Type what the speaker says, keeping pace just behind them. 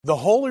The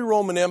Holy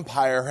Roman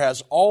Empire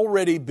has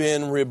already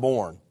been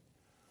reborn.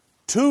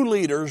 Two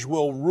leaders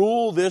will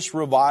rule this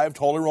revived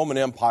Holy Roman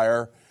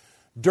Empire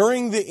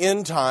during the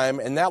end time,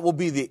 and that will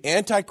be the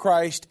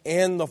Antichrist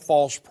and the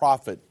false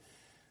prophet.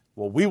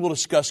 Well, we will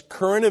discuss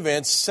current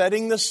events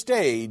setting the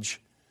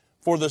stage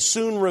for the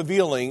soon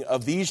revealing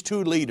of these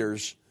two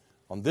leaders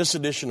on this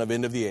edition of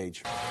End of the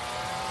Age.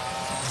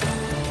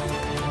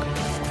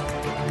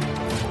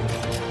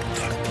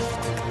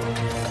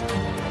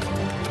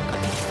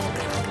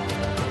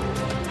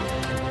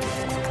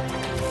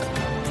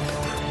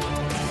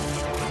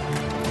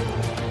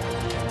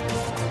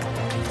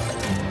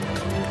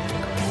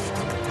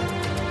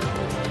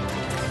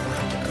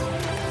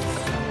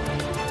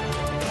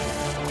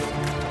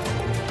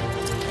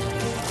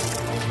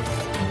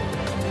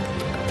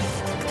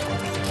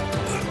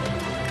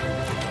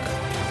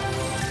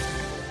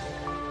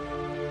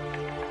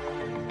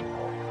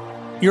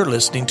 You're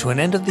listening to an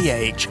End of the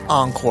Age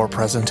Encore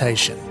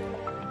presentation.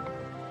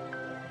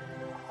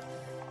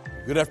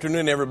 Good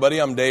afternoon, everybody.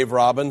 I'm Dave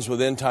Robbins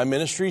with End Time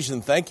Ministries,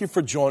 and thank you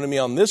for joining me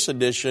on this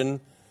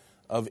edition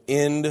of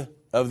End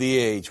of the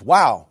Age.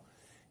 Wow,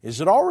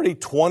 is it already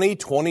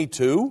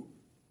 2022?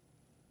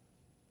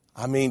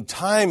 I mean,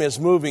 time is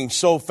moving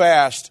so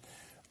fast.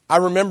 I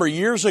remember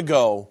years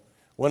ago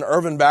when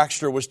Irvin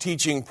Baxter was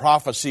teaching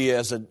prophecy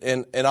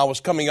and I was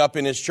coming up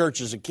in his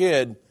church as a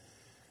kid.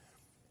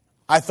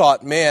 I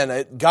thought,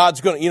 man,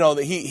 God's going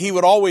to, he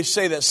would always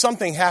say that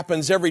something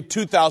happens every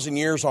 2,000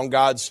 years on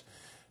God's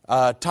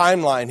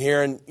timeline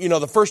here. And,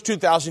 the first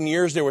 2,000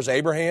 years there was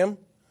Abraham.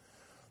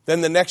 Then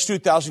the next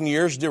 2,000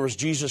 years there was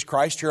Jesus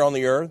Christ here on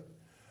the earth.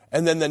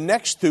 And then the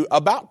next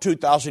about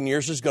 2,000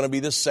 years is going to be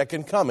the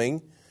second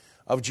coming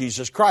of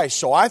Jesus Christ.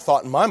 So I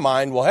thought in my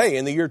mind, well, hey,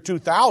 in the year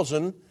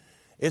 2000,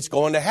 it's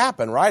going to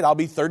happen, right? I'll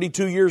be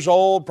 32 years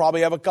old,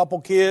 probably have a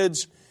couple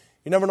kids.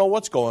 You never know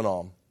what's going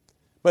on.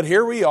 But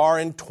here we are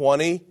in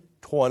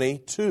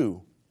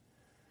 2022.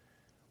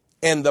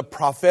 And the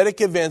prophetic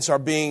events are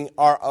being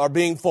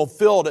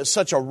fulfilled at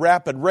such a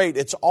rapid rate,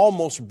 it's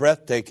almost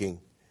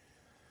breathtaking.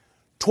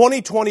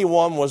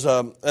 2021 was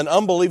an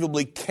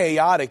unbelievably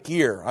chaotic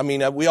year. I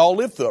mean, we all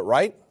lived through it,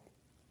 right?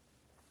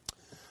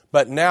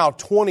 But now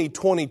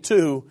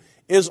 2022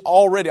 is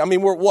already,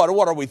 what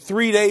are we,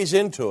 3 days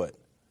into it?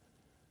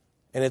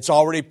 And it's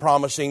already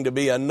promising to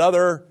be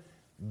another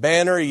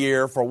banner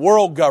year for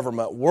world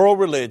government, world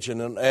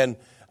religion, and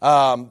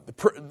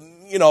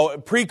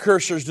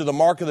precursors to the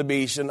mark of the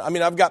beast. And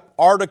I've got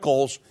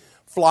articles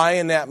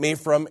flying at me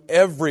from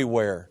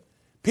everywhere.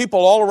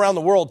 People all around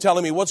the world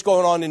telling me what's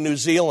going on in New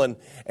Zealand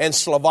and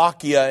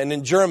Slovakia and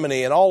in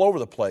Germany and all over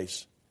the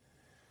place.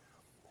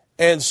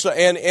 And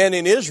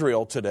in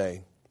Israel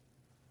today.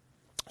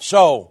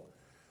 So,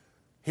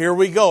 here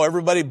we go.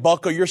 Everybody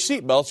buckle your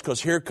seatbelts because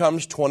here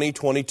comes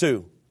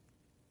 2022.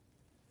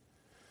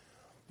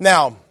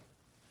 Now,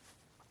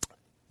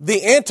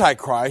 the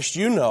Antichrist,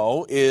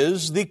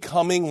 is the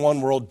coming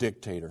one world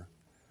dictator.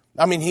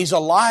 He's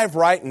alive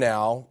right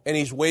now, and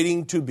he's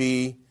waiting to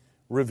be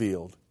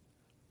revealed.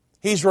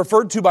 He's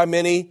referred to by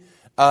many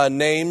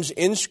names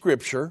in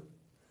Scripture.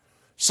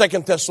 2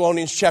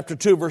 Thessalonians chapter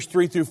 2, verse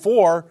 3 through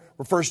 4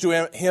 refers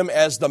to him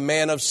as the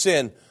man of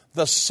sin,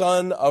 the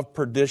son of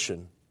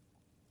perdition.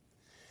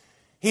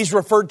 He's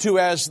referred to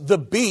as the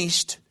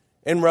beast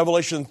in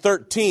Revelation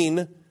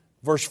 13,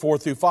 verse 4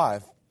 through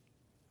 5.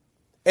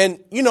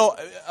 And,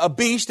 a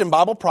beast in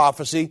Bible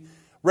prophecy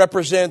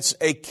represents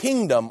a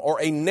kingdom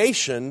or a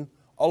nation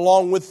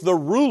along with the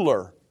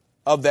ruler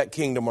of that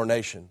kingdom or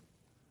nation.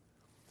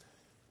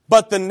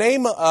 But the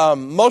name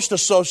most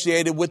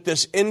associated with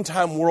this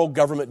end-time world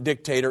government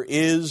dictator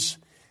is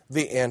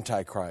the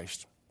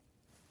Antichrist.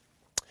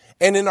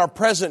 And in our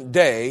present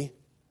day,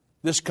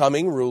 this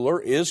coming ruler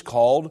is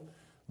called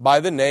by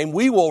the name,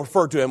 we will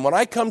refer to him. When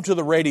I come to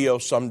the radio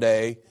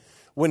someday,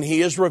 when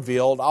he is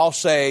revealed, I'll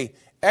say,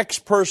 X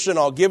person,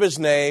 I'll give his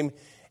name,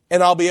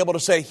 and I'll be able to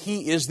say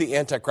he is the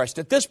Antichrist.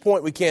 At this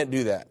point, we can't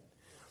do that.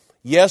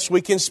 Yes,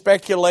 we can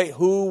speculate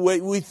who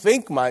we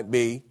think might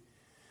be,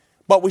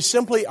 but we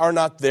simply are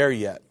not there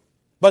yet.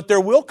 But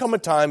there will come a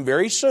time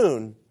very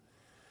soon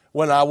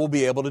when I will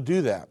be able to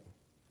do that.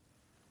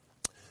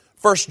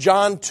 1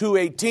 John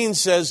 2:18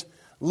 says,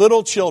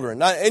 little children.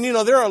 Now, and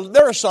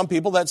there are some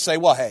people that say,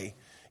 well, hey,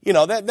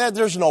 that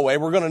there's no way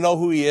we're going to know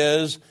who he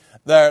is.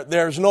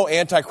 There's no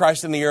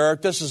Antichrist in the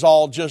earth. This is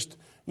all just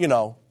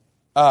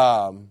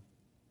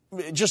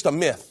just a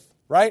myth,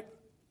 right?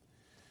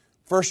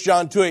 1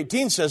 John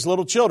 2:18 says,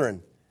 little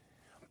children,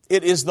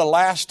 it is the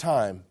last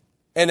time,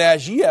 and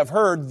as ye have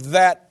heard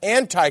that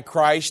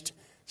Antichrist,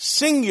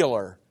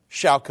 singular,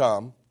 shall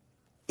come,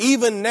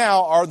 even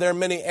now are there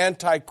many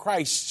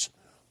Antichrists,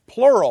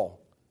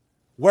 plural,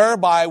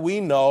 whereby we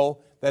know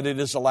that it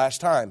is the last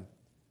time.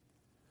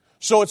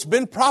 So it's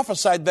been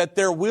prophesied that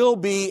there will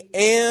be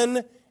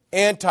an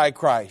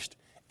Antichrist,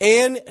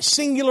 and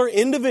singular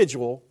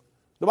individual.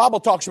 The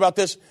Bible talks about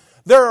this.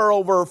 There are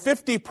over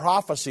 50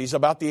 prophecies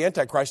about the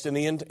Antichrist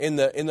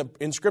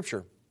in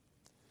Scripture.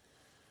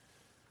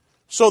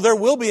 So there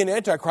will be an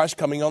Antichrist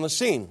coming on the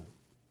scene.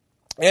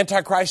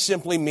 Antichrist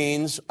simply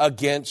means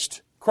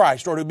against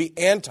Christ, or to be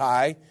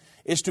anti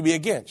is to be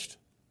against.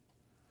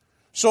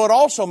 So it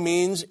also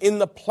means in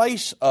the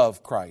place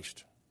of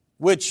Christ,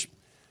 which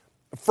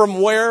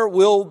from where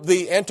will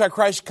the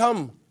Antichrist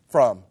come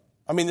from?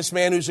 I mean, this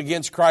man who's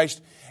against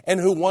Christ and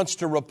who wants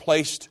to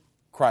replace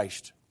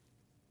Christ.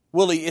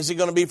 Is he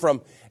going to be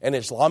from an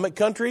Islamic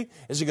country?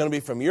 Is he going to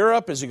be from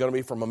Europe? Is he going to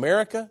be from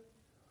America?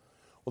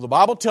 Well, the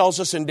Bible tells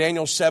us in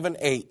Daniel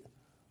 7:8,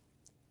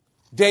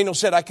 Daniel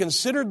said, I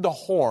considered the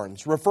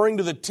horns, referring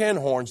to the 10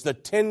 horns, the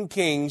 10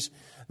 kings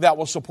that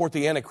will support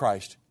the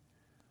Antichrist.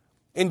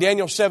 In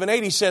Daniel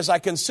 7:8, he says, I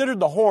considered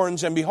the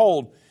horns, and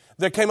behold,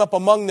 there came up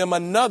among them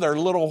another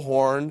little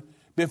horn,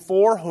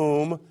 before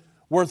whom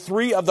were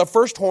 3 of the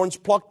first horns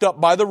plucked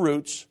up by the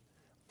roots.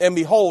 And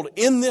behold,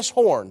 in this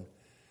horn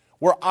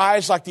were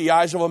eyes like the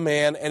eyes of a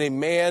man,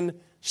 and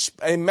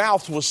a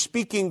mouth was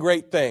speaking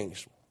great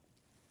things.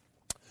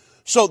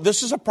 So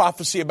this is a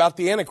prophecy about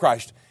the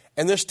Antichrist.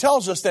 And this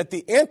tells us that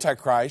the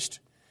Antichrist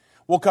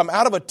will come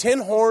out of a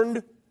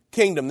 10-horned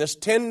kingdom, this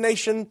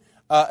 10-nation,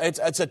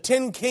 it's a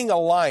 10-king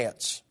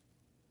alliance.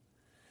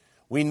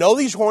 We know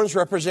these horns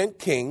represent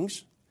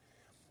kings,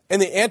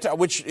 and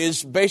which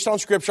is based on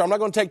Scripture. I'm not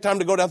going to take time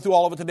to go down through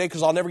all of it today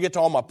because I'll never get to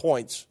all my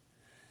points.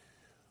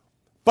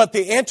 But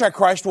the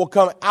Antichrist will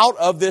come out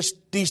of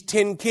these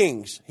 10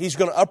 kings. He's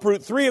going to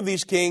uproot 3 of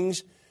these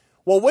kings.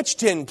 Well, which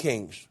 10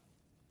 kings?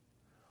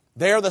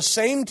 They are the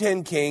same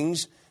 10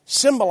 kings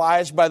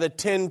symbolized by the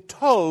 10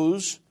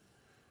 toes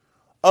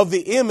of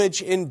the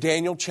image in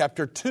Daniel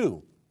chapter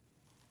 2.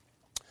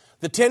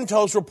 The 10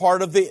 toes were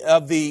part of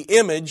the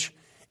image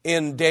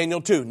in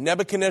Daniel 2.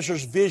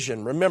 Nebuchadnezzar's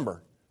vision,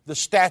 remember, the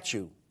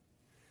statue.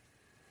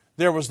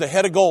 There was the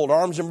head of gold,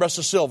 arms and breasts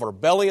of silver,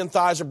 belly and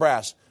thighs of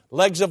brass,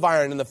 legs of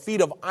iron, and the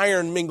feet of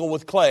iron mingled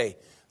with clay.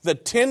 The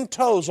 10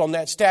 toes on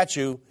that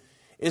statue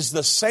is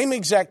the same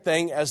exact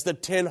thing as the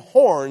 10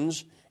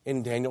 horns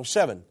in Daniel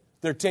 7.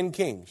 They're 10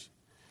 kings.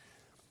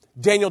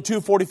 Daniel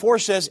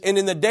 2:44 says, and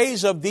in the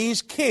days of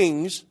these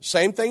kings,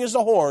 same thing as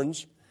the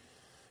horns,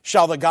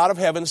 shall the God of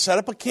heaven set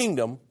up a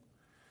kingdom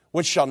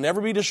which shall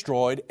never be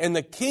destroyed, and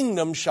the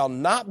kingdom shall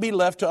not be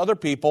left to other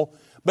people,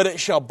 but it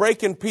shall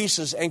break in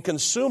pieces and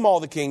consume all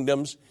the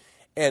kingdoms,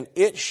 and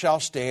it shall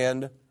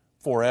stand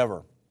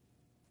forever.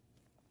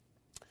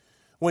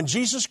 When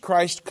Jesus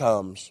Christ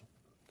comes,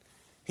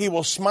 he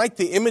will smite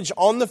the image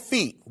on the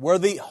feet where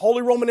the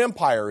Holy Roman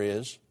Empire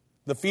is.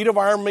 The feet of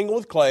iron mingled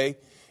with clay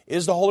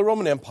is the Holy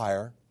Roman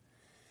Empire.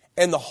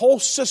 And the whole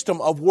system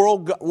of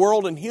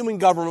world and human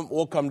government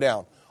will come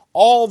down.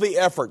 All the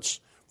efforts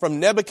from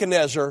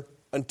Nebuchadnezzar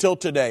until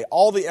today,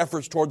 all the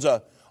efforts towards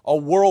a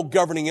world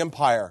governing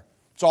empire,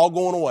 it's all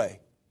going away.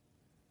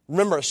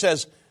 Remember, it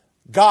says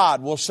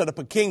God will set up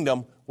a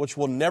kingdom which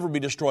will never be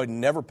destroyed and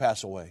never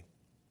pass away.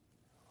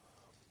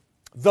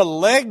 The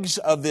legs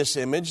of this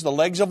image, the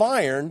legs of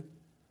iron,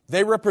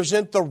 they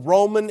represent the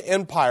Roman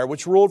Empire,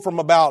 which ruled from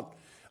about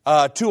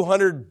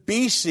 200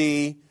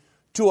 BC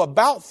to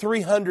about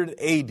 300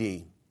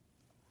 AD.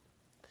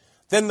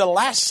 Then the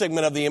last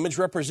segment of the image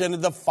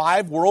represented the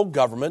 5 world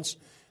governments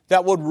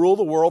that would rule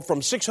the world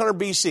from 600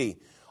 BC,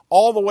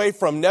 all the way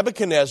from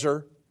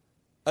Nebuchadnezzar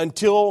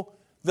until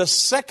the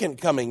second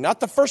coming, not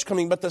the first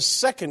coming, but the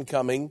second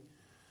coming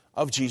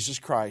of Jesus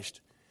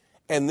Christ.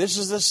 And this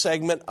is the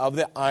segment of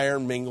the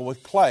iron mingled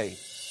with clay.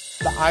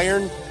 The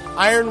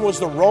iron was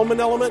the Roman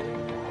element,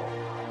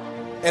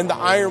 and the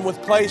iron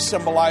with clay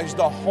symbolized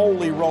the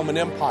Holy Roman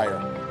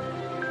Empire.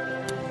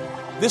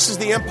 This is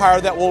the empire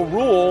that will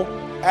rule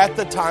at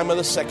the time of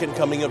the second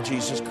coming of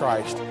Jesus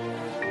Christ.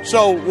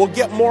 So we'll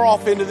get more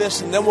off into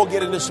this, and then we'll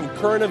get into some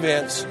current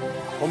events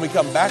when we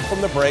come back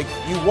from the break.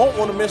 You won't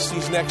want to miss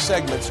these next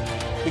segments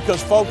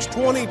because, folks,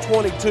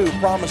 2022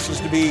 promises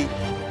to be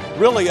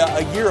really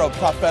a year of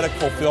prophetic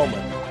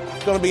fulfillment.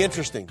 It's going to be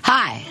interesting.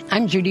 Hi,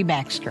 I'm Judy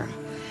Baxter.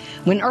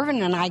 When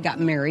Irvin and I got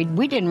married,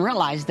 we didn't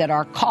realize that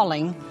our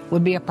calling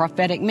would be a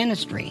prophetic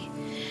ministry.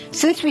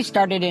 Since we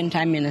started End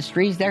Time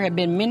Ministries, there have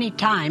been many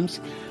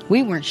times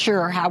we weren't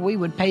sure how we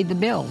would pay the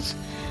bills,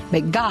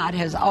 but God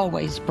has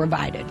always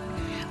provided.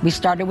 We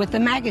started with a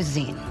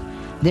magazine,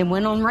 then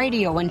went on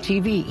radio and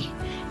TV,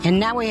 and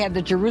now we have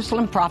the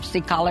Jerusalem Prophecy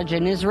College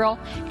in Israel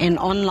and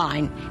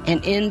online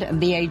and End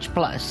of the Age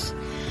Plus.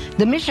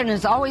 The mission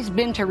has always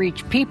been to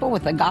reach people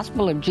with the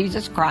gospel of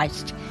Jesus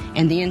Christ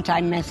and the end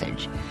time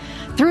message.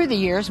 Through the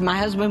years, my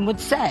husband would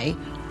say,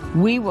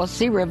 we will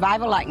see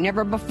revival like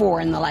never before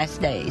in the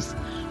last days.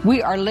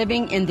 We are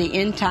living in the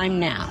end time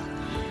now.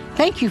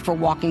 Thank you for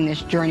walking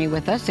this journey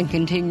with us and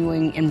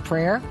continuing in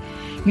prayer.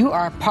 You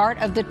are a part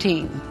of the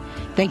team.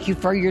 Thank you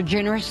for your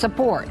generous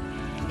support.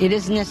 It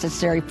is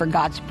necessary for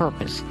God's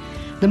purpose.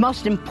 The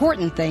most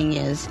important thing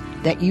is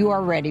that you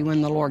are ready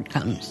when the Lord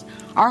comes.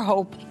 Our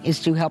hope is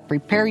to help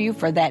prepare you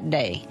for that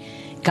day.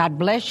 God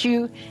bless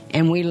you,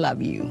 and we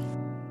love you.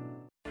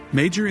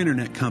 Major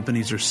internet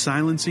companies are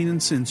silencing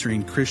and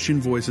censoring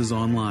Christian voices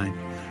online.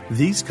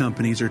 These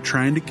companies are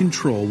trying to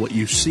control what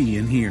you see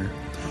and hear.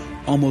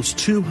 Almost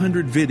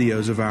 200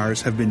 videos of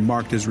ours have been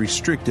marked as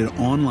restricted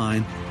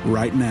online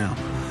right now.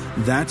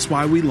 That's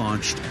why we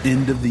launched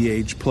End of the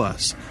Age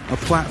Plus, a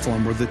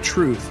platform where the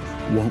truth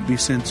won't be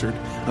censored,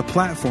 a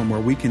platform where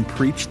we can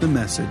preach the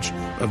message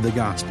of the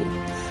gospel.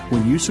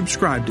 When you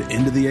subscribe to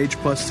End of the Age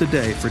Plus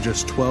today for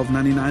just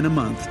 $12.99 a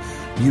month,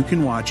 you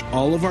can watch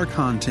all of our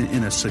content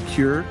in a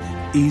secure,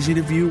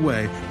 easy-to-view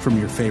way from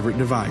your favorite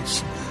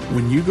device.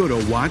 When you go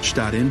to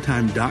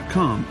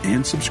watch.endtime.com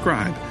and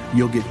subscribe,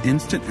 you'll get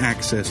instant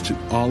access to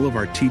all of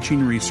our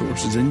teaching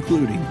resources,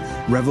 including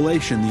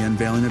Revelation, the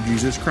Unveiling of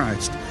Jesus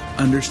Christ,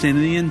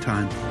 Understanding the End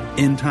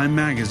Time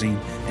Magazine,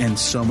 and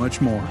so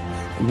much more.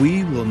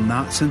 We will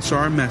not censor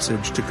our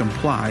message to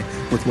comply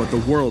with what the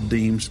world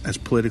deems as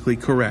politically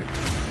correct.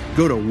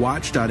 Go to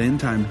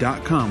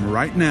watch.endtime.com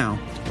right now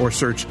or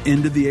search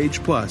End of the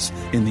Age Plus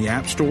in the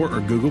App Store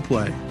or Google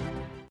Play.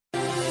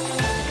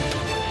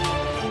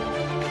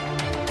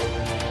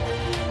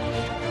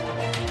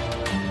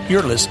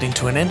 You're listening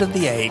to an End of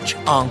the Age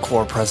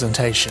Encore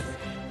presentation.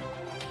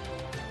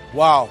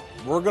 Wow,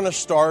 we're going to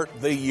start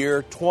the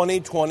year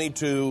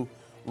 2022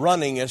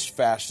 running as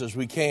fast as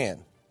we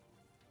can.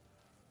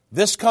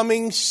 This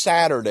coming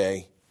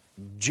Saturday,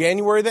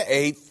 January the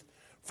 8th,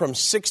 from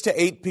 6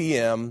 to 8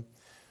 p.m.,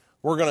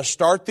 we're going to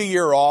start the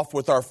year off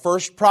with our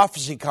first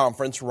prophecy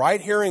conference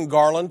right here in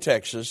Garland,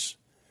 Texas,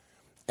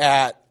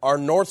 at our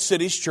North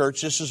Cities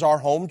Church. This is our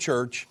home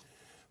church,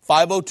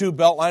 502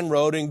 Beltline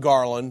Road in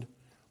Garland,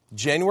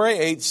 January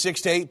 8th,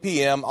 6 to 8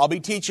 p.m. I'll be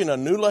teaching a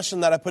new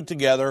lesson that I put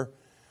together,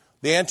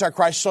 the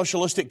Antichrist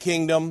Socialistic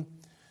Kingdom.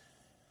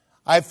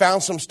 I've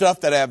found some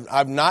stuff that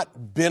I've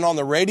not been on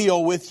the radio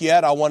with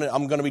yet. I'm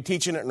going to be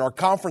teaching it in our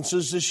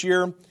conferences this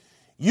year.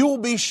 You will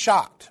be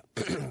shocked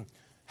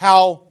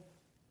how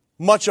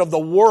much of the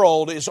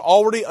world is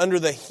already under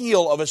the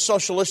heel of a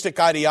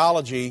socialistic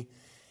ideology,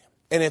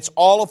 and it's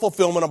all a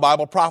fulfillment of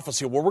Bible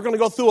prophecy. Well, we're going to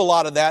go through a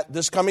lot of that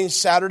this coming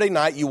Saturday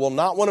night. You will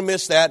not want to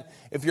miss that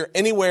if you're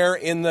anywhere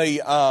in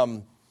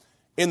the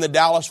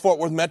Dallas-Fort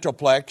Worth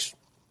Metroplex,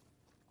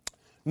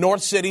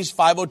 North Cities,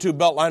 502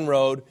 Beltline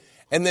Road.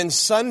 And then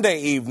Sunday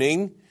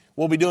evening,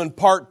 we'll be doing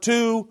part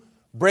 2,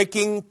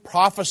 Breaking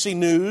Prophecy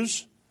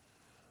News.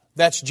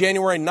 That's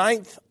January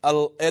 9th.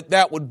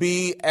 That would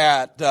be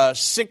at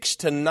 6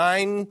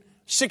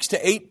 to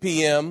 8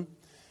 p.m.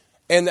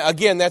 And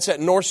again, that's at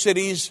North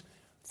Cities,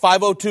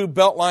 502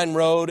 Beltline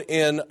Road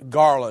in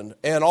Garland.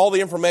 And all the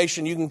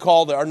information, you can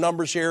call our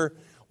numbers here,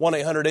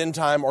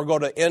 1-800-END-TIME, or go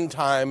to End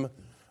Time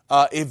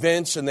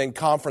events and then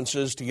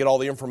conferences to get all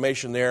the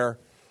information there.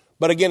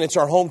 But again, it's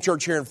our home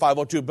church here in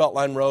 502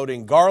 Beltline Road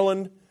in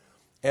Garland,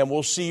 and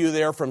we'll see you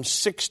there from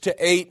 6 to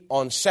 8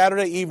 on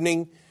Saturday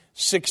evening,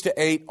 6 to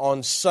 8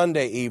 on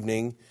Sunday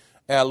evening.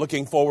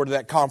 Looking forward to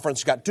that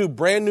conference. Got 2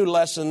 brand new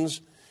lessons,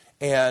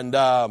 and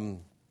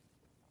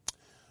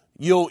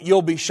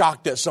you'll be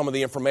shocked at some of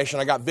the information.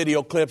 I got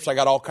video clips. I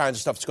got all kinds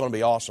of stuff. It's going to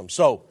be awesome.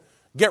 So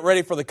get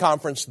ready for the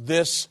conference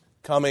this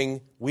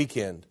coming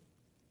weekend.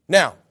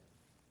 Now,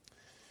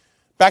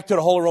 back to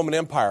the Holy Roman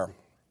Empire.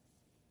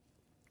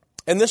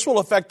 And this will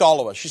affect all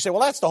of us. You say,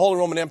 well, that's the Holy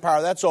Roman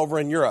Empire. That's over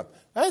in Europe.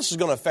 Now, this is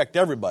going to affect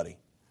everybody.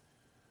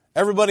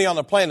 Everybody on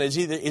the planet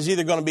is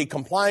either going to be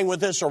complying with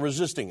this or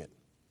resisting it.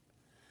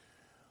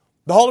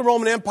 The Holy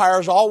Roman Empire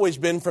has always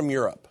been from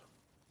Europe.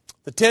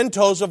 The 10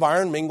 toes of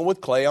iron mingle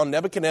with clay on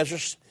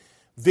Nebuchadnezzar's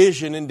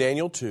vision in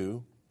Daniel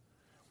 2.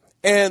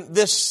 And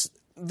this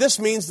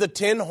means the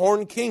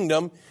 10-horn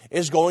kingdom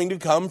is going to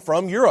come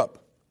from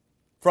Europe,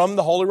 from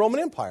the Holy Roman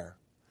Empire.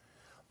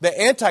 The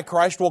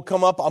Antichrist will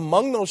come up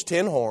among those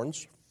 10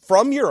 horns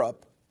from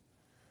Europe,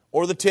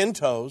 or the 10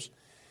 toes,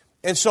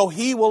 and so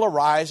he will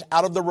arise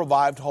out of the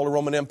revived Holy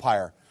Roman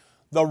Empire.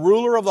 The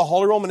ruler of the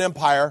Holy Roman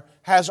Empire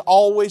has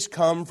always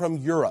come from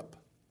Europe.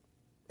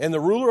 And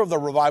the ruler of the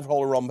revived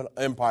Holy Roman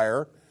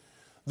Empire,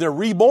 the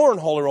reborn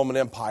Holy Roman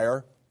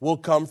Empire, will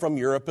come from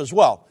Europe as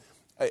well.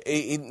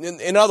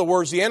 In other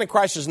words, the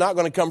Antichrist is not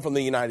going to come from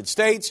the United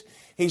States.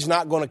 He's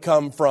not going to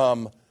come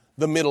from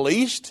the Middle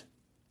East.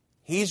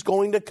 He's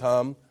going to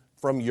come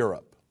from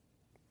Europe.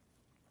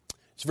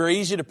 It's very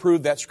easy to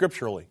prove that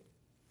scripturally.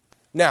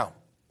 Now,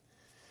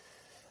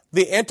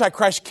 the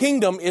Antichrist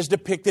kingdom is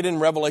depicted in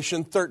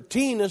Revelation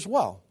 13 as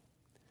well.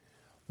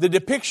 The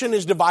depiction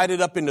is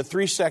divided up into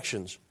 3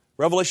 sections.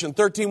 Revelation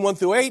 13, 1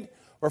 through 8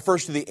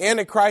 refers to the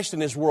Antichrist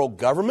and his world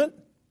government.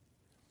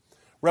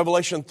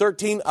 Revelation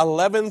 13,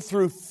 11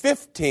 through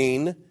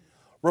 15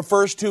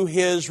 refers to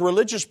his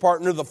religious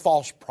partner, the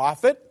false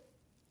prophet.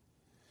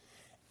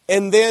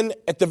 And then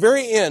at the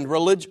very end,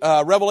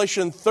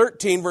 Revelation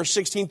 13, verse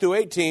 16 through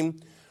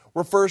 18,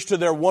 refers to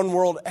their one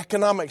world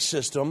economic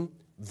system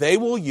they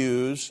will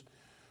use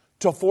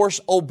to force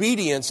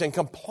obedience and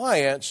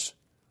compliance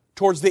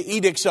towards the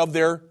edicts of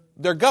their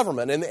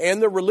government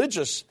and their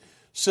religious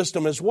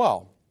system as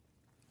well.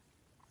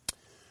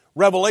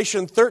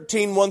 Revelation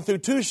 13, 1 through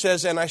 2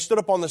 says, "And I stood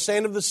upon the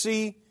sand of the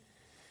sea,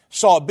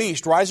 saw a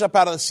beast rise up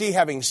out of the sea,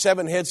 having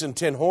 7 heads and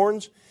 10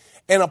 horns,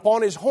 and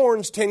upon his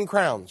horns 10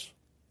 crowns,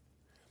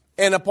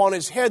 and upon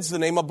his heads the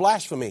name of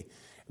blasphemy.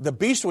 The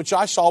beast which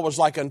I saw was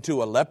like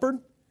unto a leopard,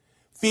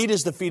 feet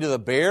as the feet of the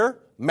bear,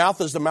 mouth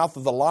as the mouth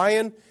of the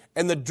lion,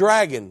 and the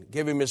dragon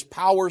gave him his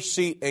power,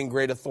 seat, and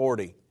great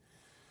authority.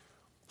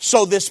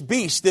 So this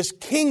beast, this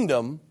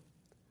kingdom,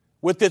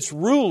 with its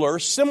ruler,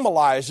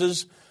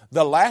 symbolizes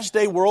the last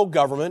day world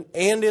government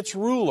and its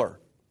ruler.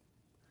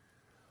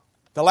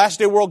 The last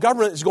day world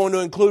government is going to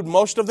include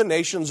most of the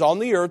nations on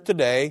the earth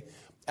today,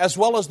 as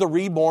well as the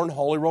reborn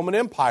Holy Roman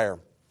Empire.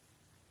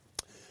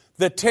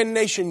 The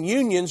 10-nation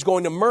union is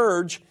going to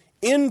merge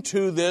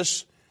into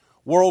this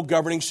world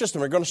governing system.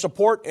 They're going to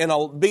support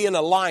and be an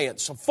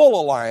alliance, a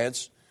full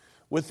alliance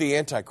with the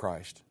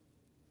Antichrist.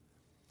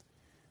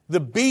 The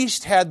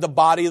beast had the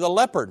body of the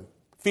leopard,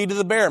 feet of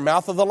the bear,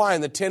 mouth of the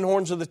lion, the 10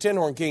 horns of the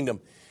 10-horn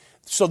kingdom.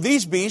 So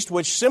these beasts,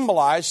 which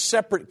symbolize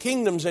separate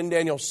kingdoms in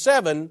Daniel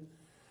 7,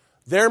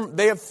 they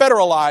have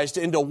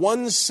federalized into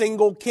one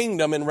single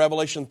kingdom in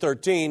Revelation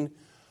 13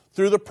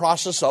 through the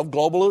process of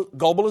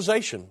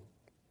globalization.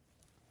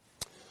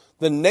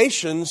 The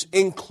nations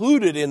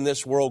included in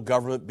this world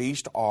government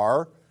beast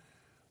are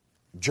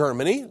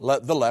Germany,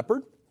 the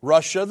leopard,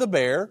 Russia, the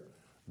bear,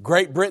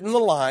 Great Britain, the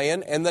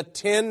lion, and the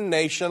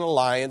 10-nation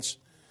alliance,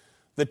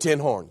 the 10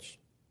 horns,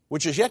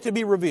 which is yet to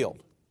be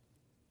revealed.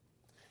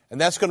 And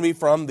that's going to be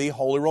from the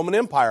Holy Roman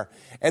Empire.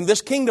 And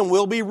this kingdom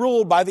will be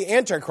ruled by the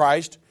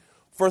Antichrist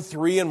for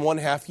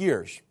 3.5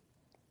 years.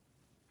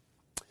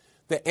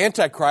 The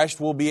Antichrist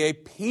will be a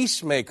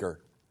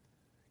peacemaker.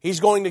 He's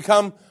going to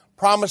come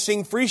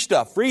promising free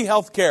stuff, free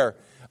health care,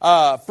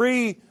 let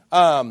me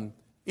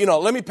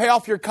pay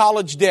off your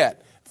college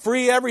debt,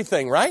 free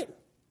everything, right?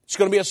 It's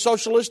going to be a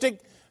socialistic,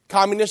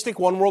 communistic,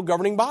 one world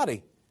governing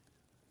body.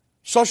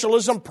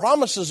 Socialism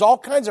promises all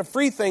kinds of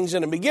free things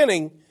in the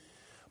beginning,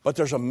 but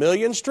there's a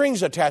million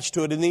strings attached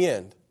to it in the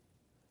end.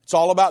 It's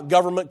all about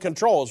government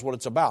control is what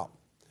it's about.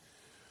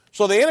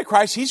 So the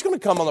Antichrist, he's going to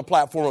come on the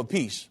platform of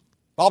peace.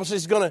 The Bible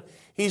says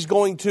he's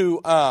going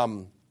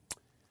to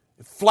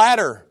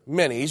flatter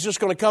many. He's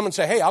just going to come and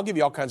say, hey, I'll give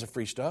you all kinds of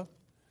free stuff.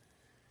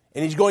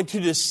 And he's going to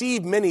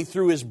deceive many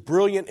through his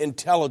brilliant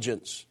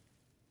intelligence.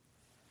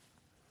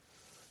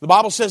 The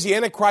Bible says the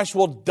Antichrist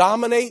will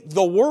dominate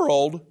the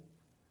world,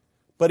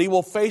 but he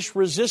will face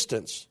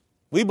resistance.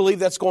 We believe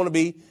that's going to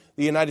be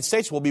the United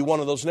States will be one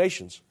of those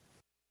nations.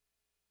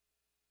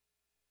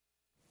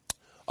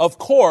 Of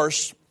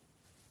course,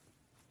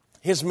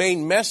 his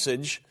main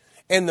message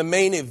and the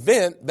main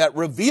event that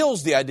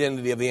reveals the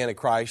identity of the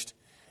Antichrist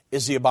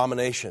is the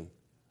abomination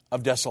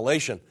of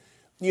desolation.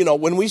 You know,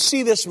 when we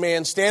see this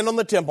man stand on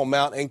the Temple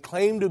Mount and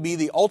claim to be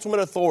the ultimate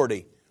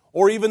authority,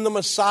 or even the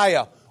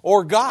Messiah,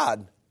 or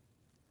God,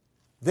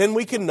 then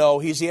we can know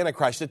he's the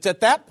Antichrist. It's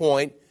at that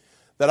point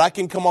that I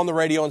can come on the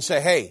radio and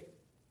say, hey,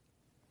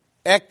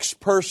 X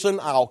person,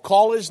 I'll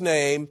call his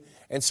name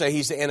and say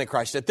he's the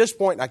Antichrist. At this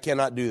point, I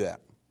cannot do that.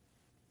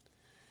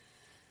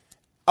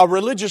 A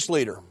religious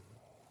leader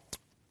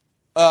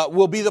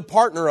will be the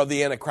partner of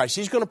the Antichrist.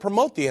 He's going to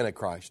promote the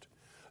Antichrist.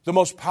 The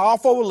most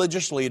powerful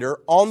religious leader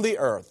on the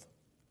earth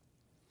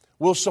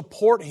will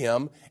support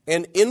him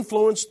and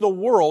influence the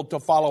world to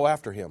follow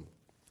after him.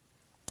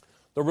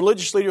 The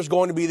religious leader is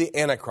going to be the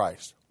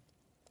Antichrist.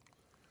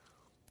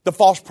 The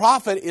false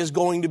prophet is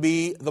going to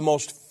be the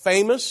most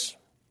famous.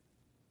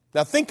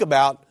 Now think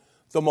about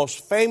the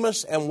most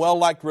famous and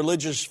well-liked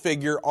religious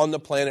figure on the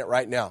planet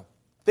right now.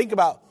 Think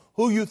about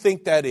who you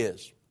think that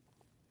is.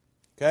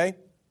 Okay?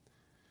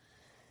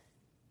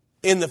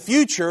 In the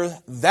future,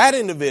 that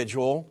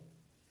individual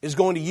is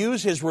going to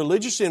use his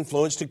religious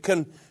influence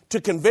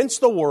to convince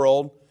the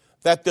world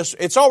that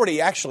it's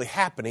already actually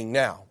happening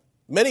now.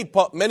 Many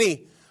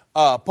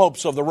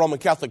popes of the Roman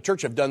Catholic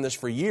Church have done this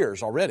for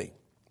years already.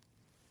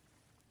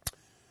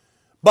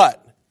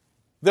 But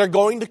they're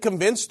going to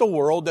convince the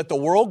world that the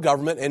world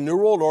government and New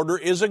World Order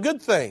is a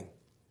good thing,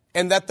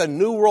 and that the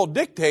New World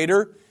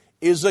Dictator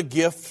is a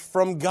gift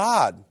from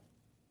God,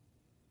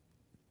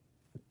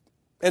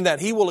 and that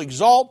he will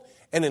exalt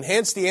and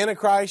enhance the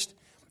Antichrist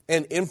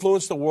and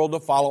influence the world to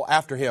follow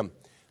after him.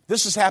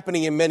 This is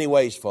happening in many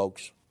ways,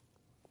 folks.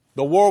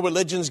 The world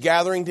religions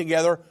gathering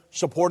together,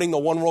 supporting the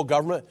one world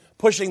government,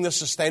 pushing the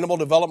sustainable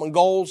development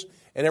goals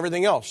and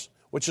everything else,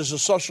 which is a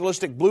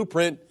socialistic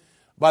blueprint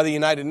by the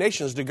United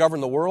Nations to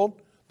govern the world.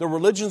 The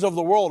religions of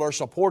the world are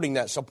supporting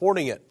that,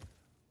 supporting it.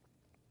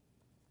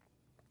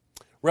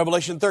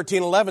 Revelation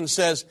 13:11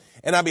 says,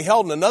 "And I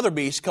beheld another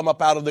beast come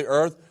up out of the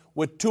earth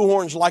with 2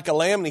 horns like a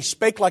lamb, and he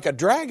spake like a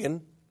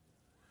dragon.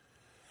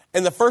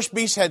 And the first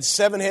beast had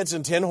 7 heads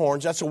and 10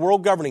 horns. That's a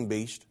world governing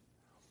beast.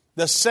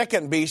 The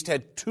second beast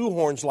had 2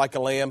 horns like a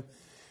lamb,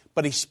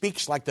 but he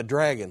speaks like the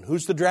dragon."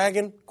 Who's the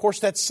dragon? Of course,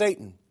 that's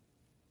Satan.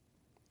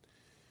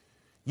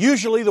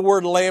 Usually the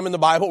word lamb in the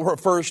Bible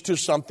refers to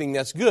something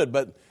that's good,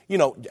 but,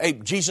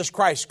 Jesus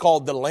Christ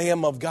called the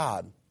Lamb of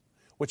God,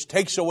 which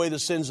takes away the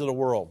sins of the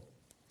world.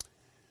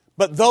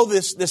 But though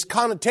this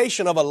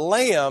connotation of a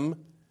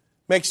lamb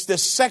makes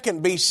this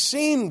second beast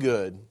seem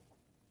good,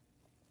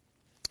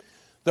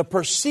 the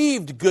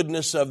perceived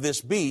goodness of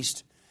this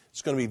beast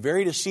is going to be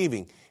very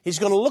deceiving. He's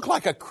going to look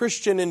like a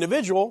Christian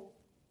individual,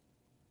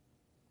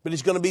 but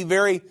he's going to be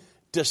very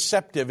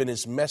deceptive in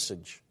his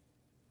message.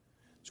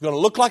 He's going to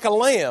look like a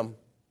lamb,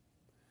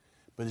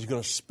 but he's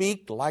going to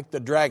speak like the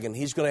dragon.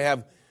 He's going to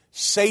have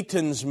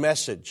Satan's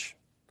message,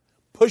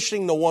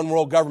 pushing the one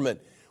world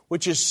government,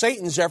 which is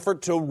Satan's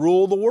effort to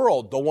rule the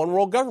world, the one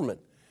world government.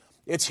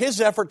 It's his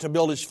effort to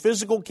build his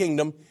physical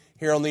kingdom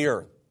here on the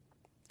earth.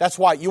 That's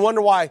why, you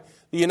wonder why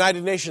the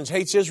United Nations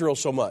hates Israel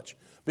so much.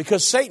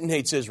 Because Satan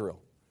hates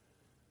Israel.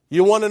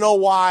 You want to know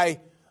why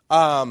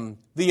the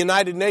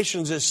United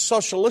Nations is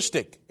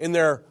socialistic in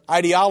their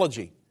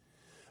ideology?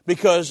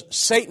 Because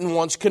Satan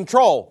wants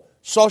control.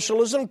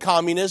 Socialism,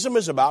 communism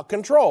is about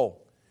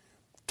control.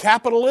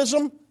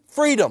 Capitalism,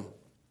 freedom.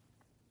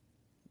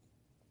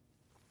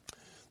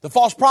 The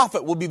false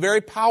prophet will be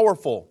very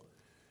powerful.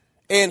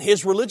 And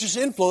his religious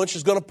influence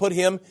is going to put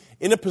him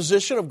in a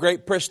position of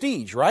great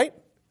prestige, right?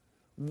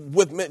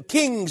 With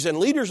kings and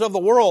leaders of the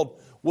world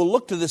will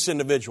look to this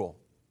individual.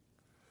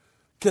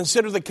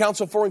 Consider the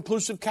Council for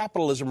Inclusive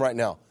Capitalism right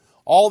now.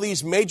 All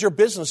these major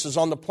businesses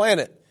on the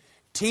planet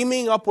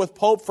teaming up with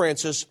Pope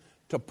Francis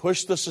to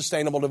push the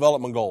Sustainable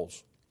Development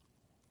Goals.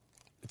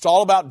 It's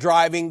all about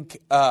driving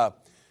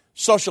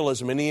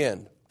socialism in the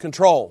end,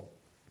 control.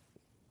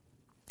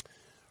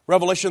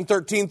 Revelation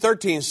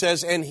 13:13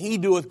 says, "And he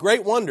doeth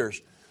great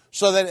wonders,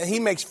 so that he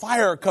makes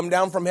fire come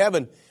down from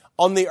heaven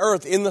on the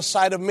earth in the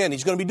sight of men."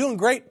 He's going to be doing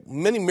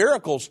many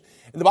miracles.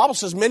 And the Bible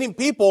says many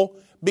people,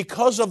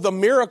 because of the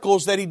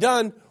miracles that he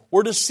done,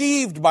 were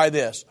deceived by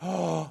this.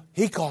 Oh,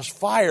 he caused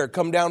fire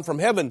come down from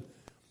heaven.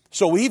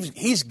 So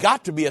he's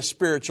got to be a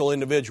spiritual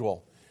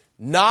individual.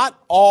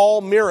 Not all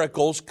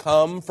miracles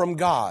come from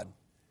God.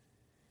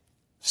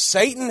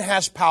 Satan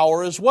has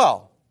power as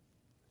well.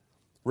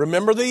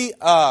 Remember the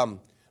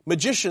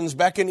magicians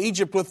back in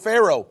Egypt with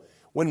Pharaoh.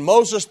 When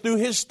Moses threw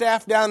his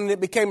staff down and it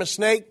became a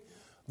snake,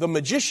 the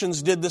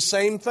magicians did the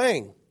same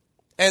thing.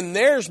 And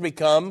theirs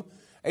become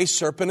a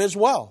serpent as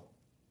well.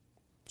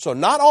 So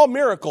not all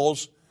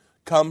miracles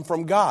come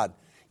from God.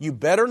 You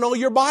better know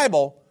your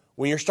Bible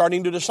when you're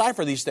starting to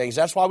decipher these things.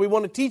 That's why we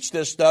want to teach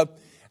this stuff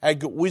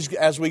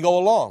as we go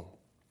along.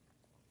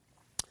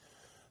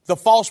 The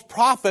false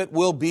prophet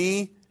will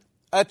be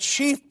a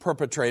chief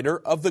perpetrator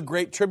of the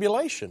Great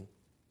Tribulation.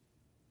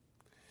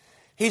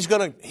 He's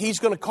going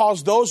to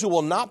cause those who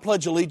will not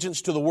pledge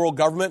allegiance to the world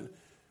government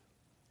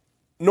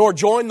nor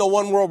join the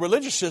one world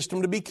religious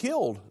system to be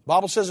killed. The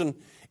Bible says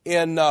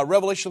in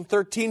Revelation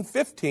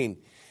 13:15.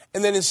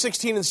 And then in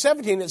 16 and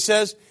 17 it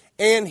says,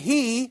 "And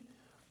he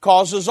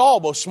causes all,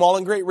 both small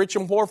and great, rich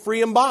and poor,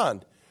 free and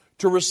bond,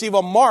 to receive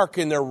a mark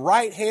in their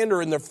right hand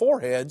or in their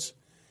foreheads,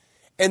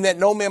 and that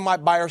no man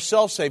might buy or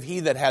sell save he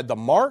that had the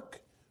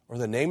mark or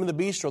the name of the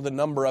beast or the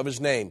number of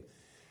his name."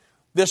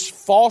 This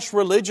false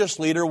religious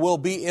leader will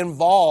be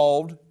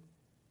involved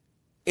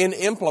in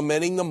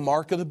implementing the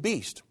mark of the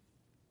beast.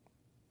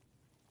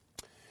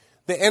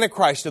 The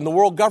Antichrist and the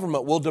world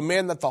government will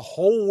demand that the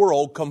whole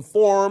world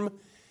conform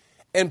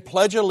and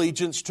pledge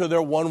allegiance to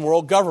their one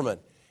world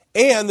government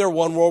and their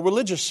one world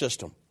religious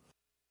system.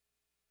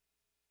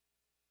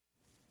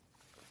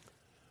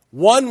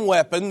 One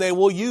weapon they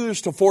will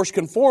use to force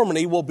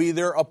conformity will be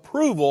their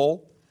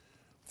approval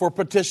for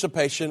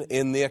participation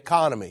in the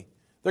economy.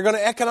 They're going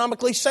to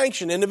economically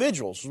sanction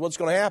individuals, is what's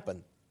going to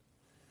happen.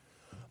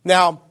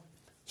 Now,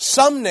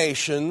 some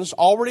nations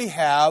already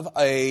have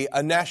a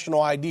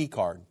national ID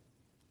card.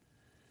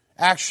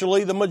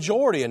 Actually, the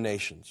majority of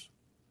nations.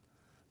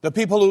 The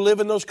people who live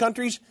in those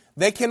countries,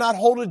 they cannot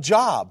hold a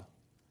job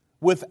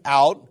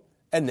without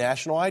a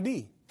national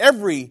ID.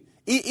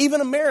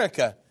 Even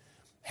America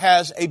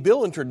has a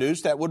bill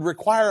introduced that would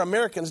require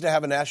Americans to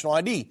have a national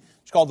ID.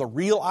 It's called the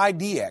Real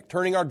ID Act,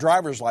 turning our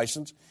driver's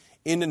license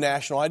into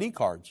national ID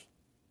cards.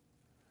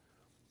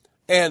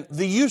 And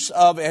the use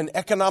of an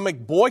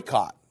economic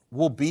boycott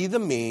will be the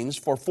means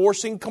for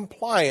forcing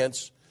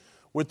compliance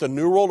with the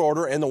New World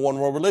Order and the One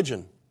World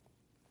Religion.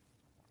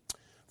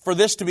 For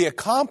this to be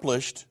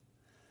accomplished,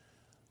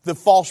 the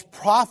false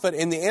prophet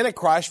and the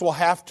Antichrist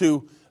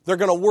they're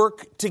going to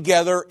work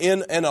together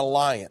in an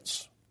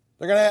alliance.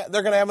 They're going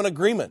to have an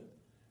agreement.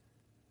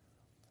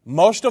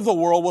 Most of the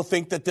world will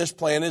think that this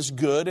plan is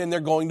good and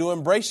they're going to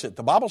embrace it.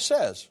 The Bible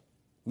says,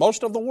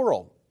 most of the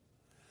world.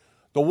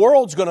 The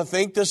world's going to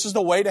think this is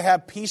the way to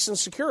have peace and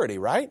security,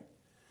 right?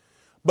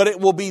 But it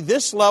will be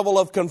this level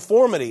of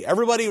conformity.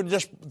 Everybody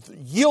just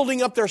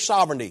yielding up their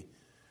sovereignty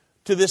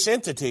to this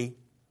entity.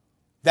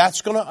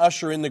 That's going to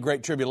usher in the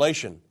Great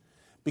Tribulation.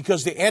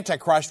 Because the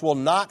Antichrist will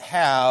not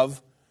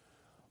have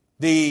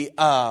he's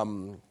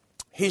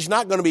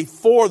not going to be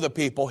for the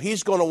people.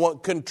 He's going to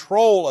want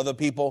control of the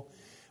people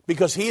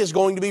because he is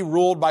going to be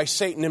ruled by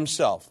Satan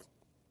himself.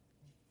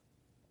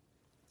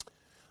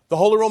 The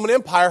Holy Roman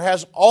Empire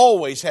has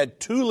always had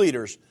two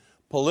leaders,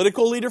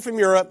 political leader from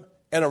Europe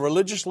and a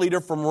religious leader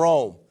from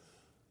Rome.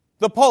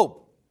 The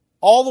Pope,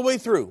 all the way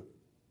through.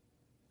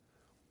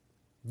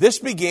 This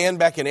began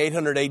back in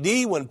 800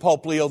 AD when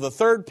Pope Leo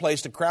III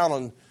placed a crown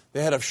on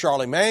the head of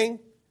Charlemagne,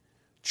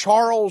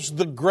 Charles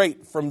the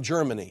Great from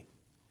Germany,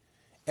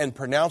 and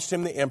pronounced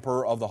him the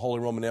emperor of the Holy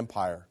Roman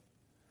Empire.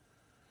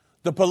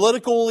 The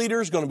political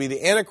leader is going to be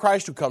the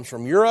Antichrist who comes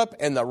from Europe,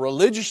 and the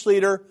religious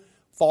leader,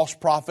 false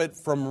prophet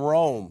from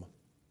Rome.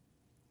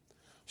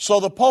 So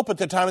the Pope at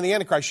the time of the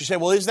Antichrist, you say,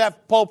 well, is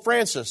that Pope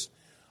Francis?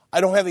 I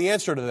don't have the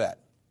answer to that.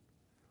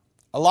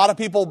 A lot of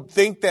people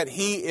think that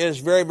he is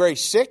very, very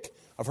sick.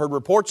 I've heard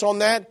reports on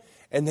that.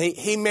 And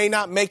he may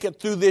not make it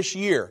through this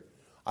year.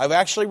 I've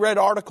actually read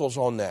articles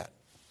on that.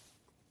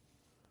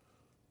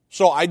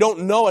 So I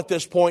don't know at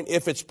this point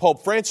if it's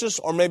Pope Francis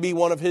or maybe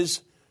one of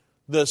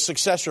the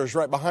successors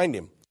right behind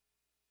him.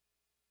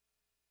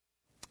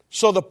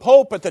 So the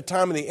Pope at the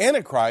time of the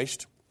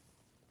Antichrist,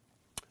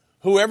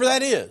 whoever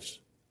that is,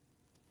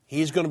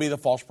 he's going to be the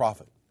false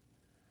prophet.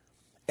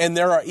 And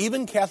there are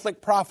even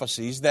Catholic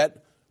prophecies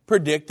that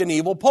predict an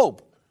evil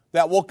Pope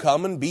that will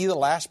come and be the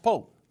last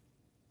Pope.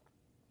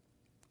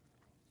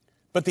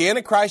 But the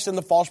Antichrist and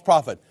the false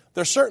prophet,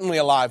 they're certainly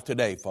alive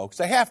today, folks.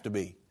 They have to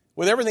be.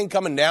 With everything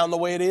coming down the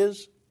way it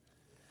is,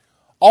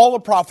 all the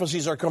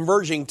prophecies are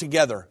converging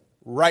together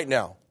right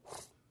now.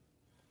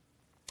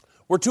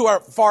 We're too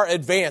far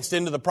advanced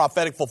into the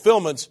prophetic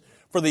fulfillments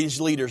for these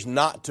leaders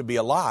not to be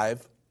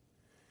alive.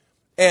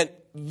 And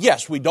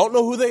yes, we don't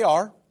know who they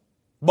are,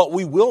 but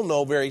we will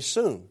know very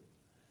soon.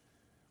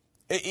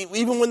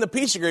 Even when the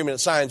peace agreement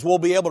signs, we'll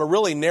be able to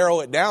really narrow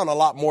it down a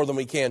lot more than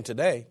we can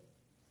today.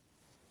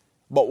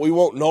 But we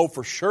won't know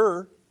for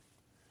sure.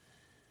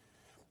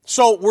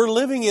 So we're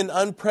living in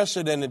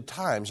unprecedented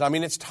times. I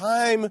mean, it's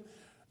time.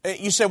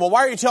 You say, well,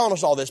 why are you telling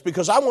us all this?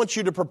 Because I want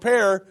you to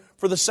prepare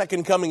for the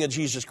second coming of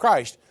Jesus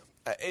Christ.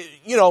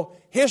 You know,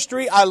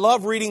 history, I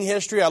love reading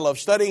history. I love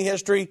studying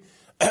history.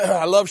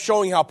 I love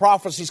showing how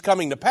prophecy is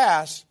coming to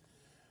pass.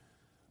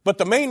 But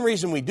the main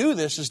reason we do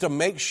this is to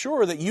make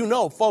sure that you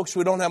know, folks,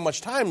 we don't have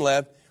much time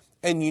left,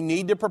 and you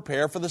need to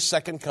prepare for the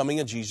second coming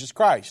of Jesus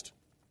Christ.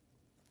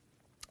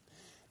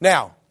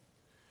 Now,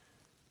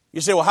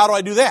 you say, well, how do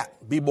I do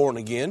that? Be born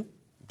again.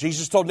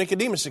 Jesus told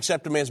Nicodemus,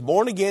 except a man's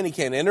born again, he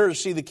can't enter or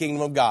see the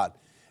kingdom of God.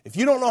 If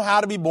you don't know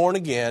how to be born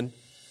again,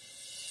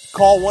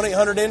 call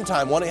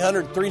 1-800-END-TIME,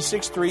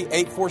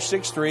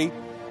 1-800-363-8463.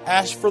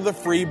 Ask for the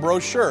free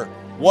brochure.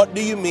 What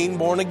do you mean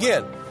born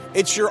again?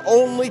 It's your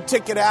only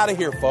ticket out of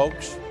here,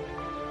 folks.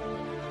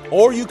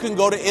 Or you can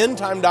go to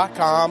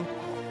endtime.com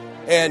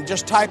and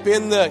just type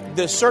in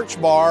the search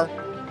bar,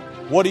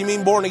 what do you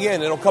mean born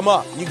again? It'll come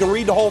up. You can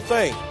read the whole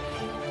thing.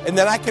 And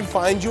then I can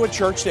find you a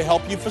church to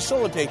help you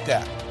facilitate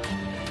that.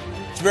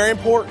 It's very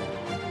important.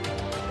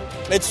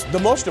 It's the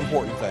most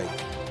important thing.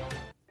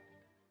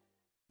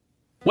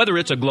 Whether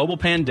it's a global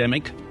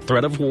pandemic,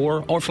 threat of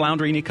war, or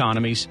floundering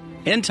economies,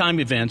 end-time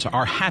events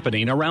are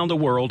happening around the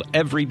world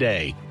every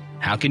day.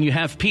 How can you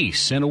have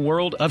peace in a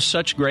world of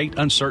such great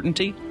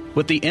uncertainty?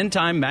 With the End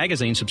Time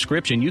magazine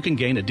subscription, you can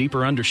gain a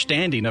deeper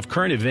understanding of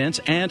current events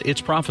and its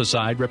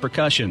prophesied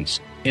repercussions.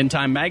 End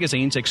Time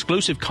magazine's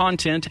exclusive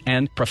content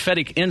and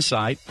prophetic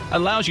insight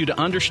allows you to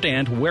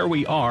understand where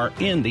we are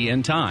in the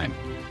end time.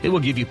 It will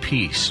give you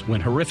peace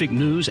when horrific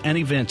news and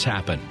events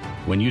happen.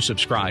 When you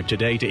subscribe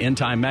today to End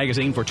Time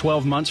magazine for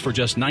 12 months for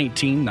just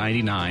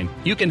 $19.99,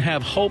 you can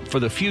have hope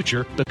for the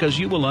future because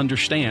you will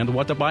understand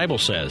what the Bible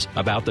says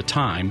about the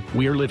time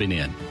we are living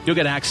in. You'll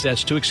get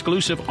access to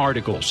exclusive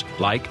articles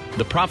like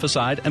the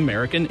Prophesied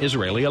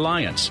American-Israeli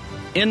Alliance,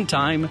 End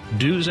Time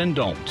Do's and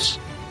Don'ts,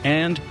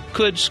 and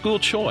Could School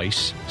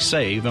Choice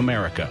Save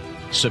America?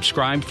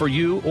 Subscribe for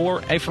you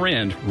or a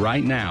friend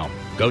right now.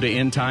 Go to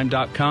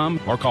endtime.com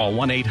or call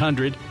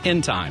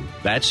 1-800-END-TIME.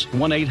 That's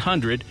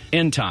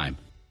 1-800-END-TIME.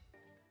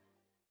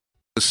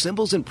 The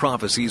symbols and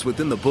prophecies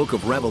within the book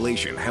of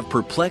Revelation have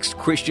perplexed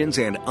Christians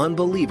and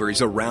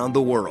unbelievers around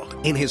the world.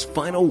 In his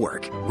final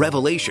work,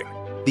 Revelation,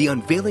 The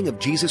Unveiling of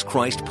Jesus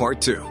Christ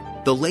Part 2,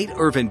 the late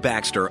Irvin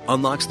Baxter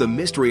unlocks the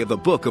mystery of the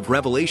book of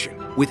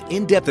Revelation with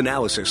in-depth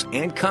analysis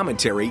and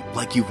commentary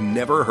like you've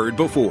never heard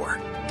before.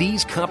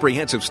 These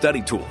comprehensive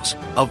study tools,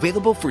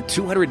 available for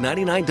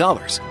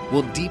 $299,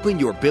 will deepen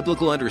your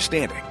biblical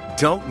understanding.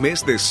 Don't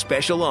miss this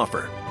special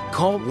offer.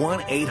 Call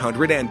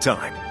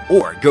 1-800-END-TIME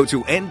or go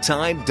to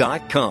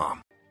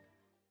endtime.com.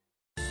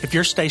 If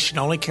your station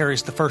only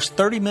carries the first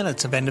 30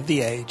 minutes of End of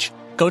the Age,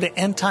 go to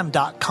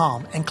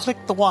endtime.com and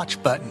click the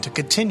watch button to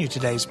continue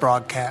today's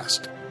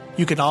broadcast.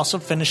 You can also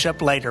finish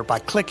up later by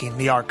clicking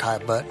the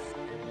archive button.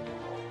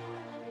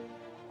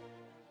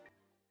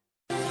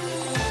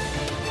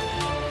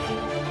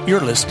 You're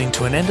listening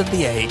to an End of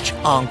the Age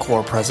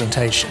Encore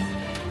presentation.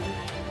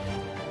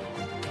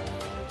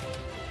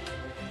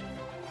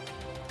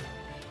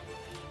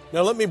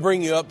 Now let me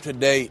bring you up to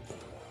date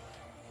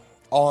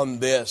on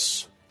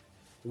this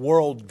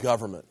world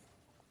government.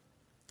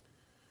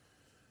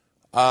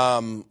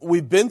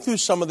 We've been through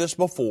some of this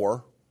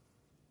before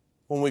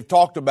when we've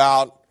talked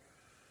about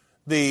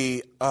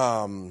the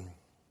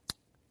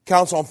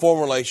Council on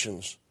Foreign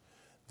Relations,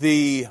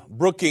 the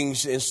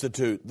Brookings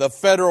Institute, the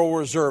Federal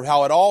Reserve,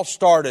 how it all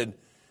started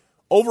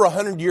over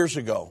 100 years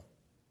ago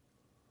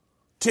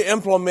to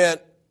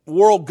implement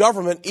world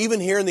government even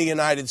here in the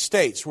United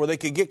States, where they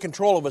could get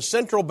control of a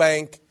central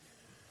bank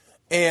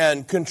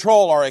and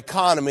control our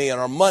economy and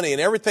our money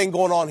and everything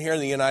going on here in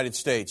the United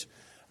States.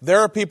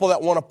 There are people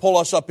that want to pull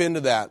us up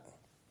into that.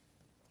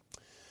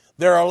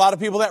 There are a lot of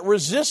people that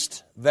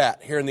resist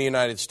that here in the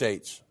United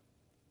States.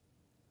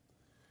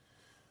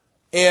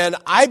 And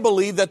I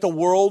believe that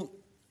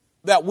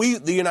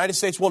the United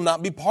States will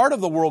not be part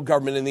of the world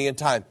government in the end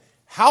time.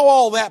 How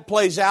all that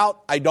plays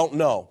out, I don't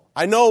know.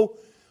 I know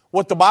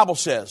what the Bible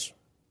says.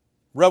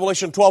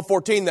 Revelation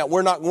 12:14, that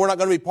we're not going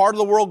to be part of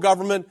the world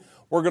government.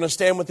 We're going to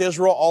stand with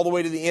Israel all the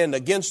way to the end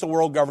against the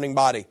world governing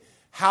body.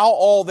 How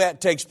all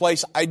that takes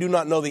place, I do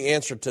not know the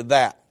answer to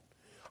that.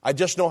 I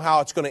just know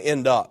how it's going to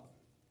end up.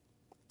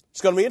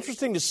 It's going to be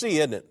interesting to see,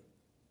 isn't it?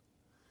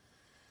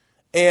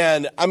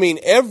 And I mean,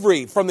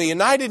 from the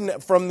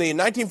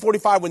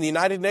 1945 when the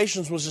United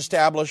Nations was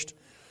established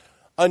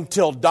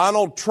until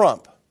Donald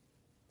Trump,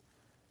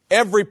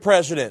 every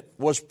president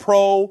was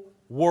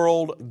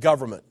pro-world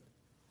government.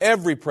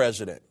 Every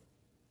president.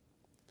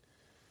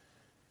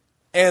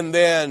 And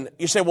then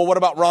you say, well, what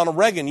about Ronald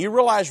Reagan? You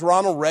realize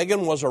Ronald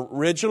Reagan was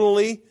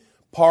originally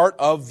part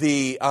of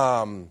the,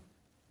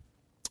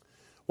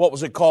 what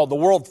was it called? The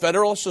World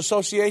Federalist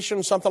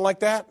Association, something like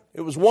that?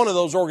 It was one of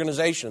those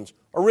organizations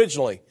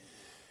originally.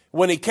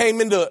 When he came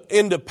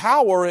into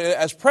power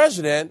as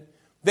president,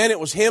 then it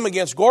was him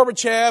against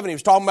Gorbachev, and he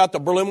was talking about the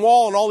Berlin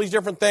Wall and all these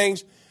different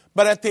things.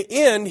 But at the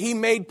end, he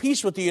made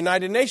peace with the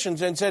United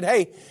Nations and said,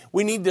 hey,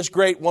 we need this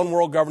great one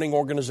world governing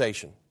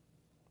organization.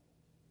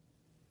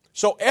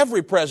 So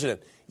every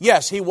president,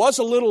 yes, he was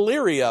a little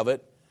leery of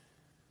it,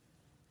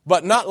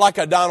 but not like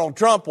a Donald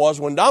Trump was.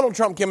 When Donald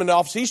Trump came into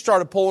office, he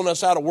started pulling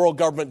us out of world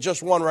government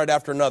just one right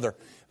after another,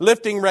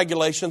 lifting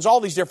regulations,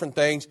 all these different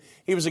things.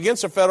 He was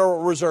against the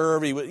Federal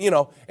Reserve,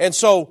 and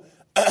so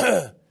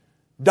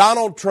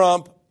Donald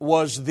Trump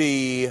was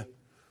he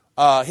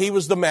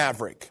was the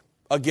maverick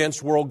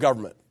against world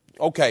government.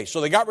 Okay,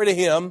 so they got rid of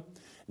him.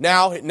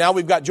 Now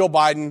we've got Joe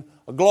Biden,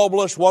 a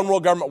globalist, one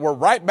world government. We're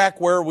right back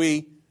where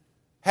we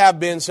have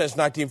been since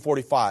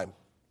 1945.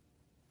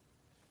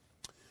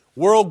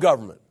 World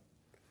government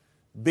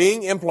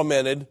being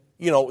implemented,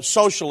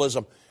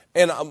 socialism.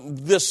 And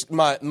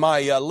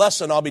my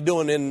lesson I'll be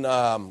doing in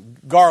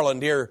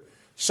Garland here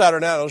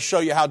Saturday night will show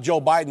you how Joe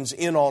Biden's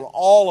in on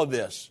all of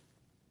this.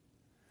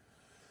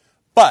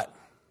 But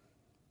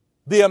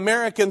the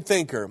American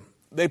Thinker,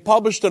 they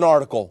published an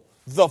article,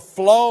 "The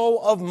Flow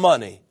of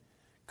Money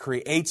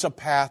Creates a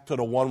Path to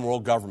the One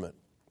World Government."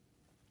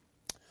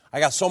 I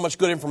got so much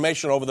good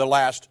information over the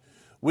last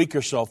week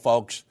or so,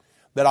 folks,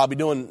 that I'll be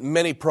doing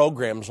many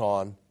programs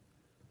on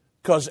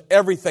because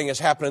everything is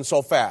happening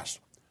so fast.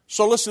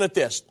 So listen at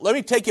this. Let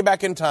me take you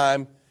back in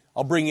time.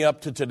 I'll bring you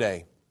up to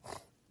today.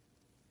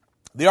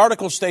 The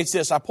article states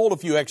this. I pulled a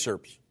few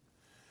excerpts.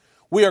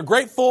 We are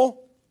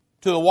grateful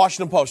to the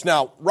Washington Post.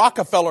 Now,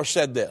 Rockefeller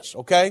said this,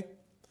 okay?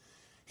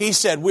 He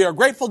said, we are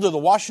grateful to the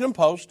Washington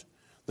Post,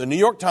 the New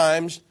York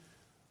Times,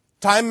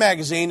 Time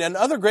Magazine, and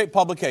other great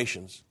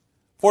publications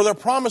for their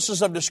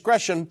promises of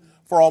discretion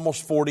for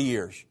almost 40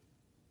 years.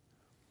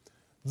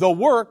 The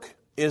work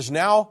is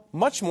now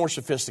much more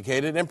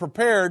sophisticated and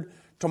prepared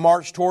to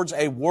march towards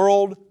a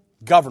world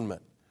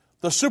government.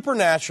 The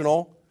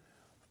supranational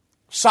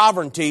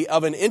sovereignty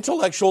of an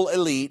intellectual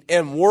elite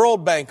and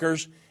world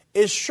bankers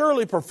is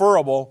surely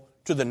preferable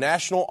to the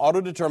national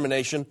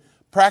autodetermination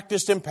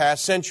practiced in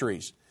past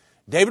centuries.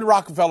 David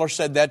Rockefeller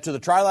said that to the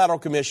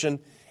Trilateral Commission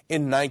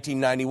in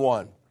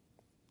 1991.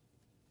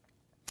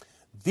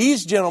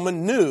 These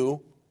gentlemen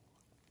knew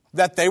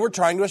that they were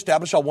trying to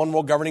establish a one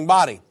world governing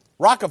body.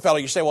 Rockefeller,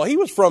 you say, well, he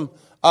was from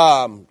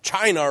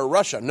China or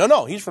Russia.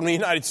 No, he's from the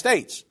United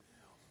States.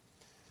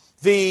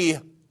 The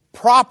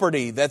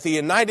property that the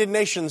United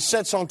Nations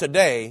sits on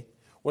today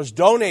was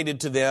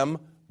donated to them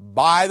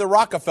by the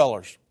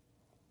Rockefellers.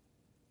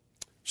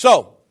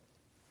 So,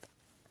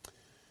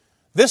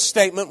 this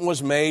statement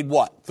was made,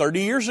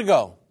 30 years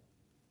ago.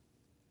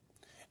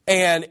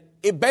 And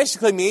it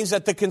basically means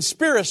that the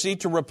conspiracy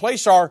to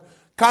replace our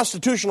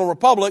constitutional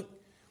republic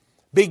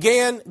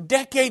began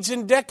decades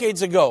and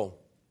decades ago.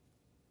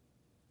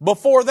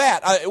 Before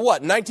that,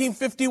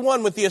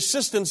 1951, with the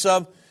assistance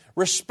of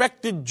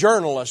respected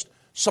journalists,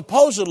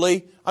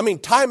 supposedly,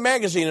 Time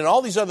Magazine and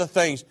all these other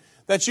things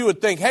that you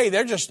would think, hey,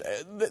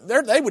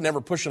 they would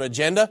never push an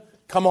agenda.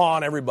 Come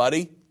on,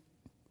 everybody.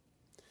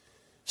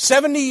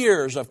 70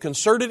 years of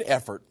concerted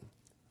effort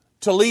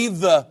to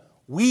leave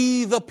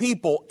we the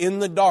people in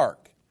the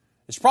dark.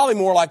 It's probably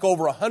more like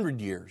over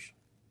 100 years.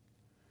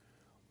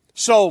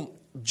 So,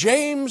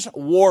 James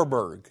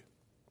Warburg,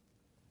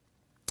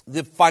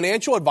 the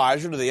financial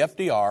advisor to the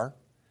FDR,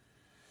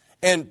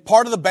 and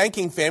part of the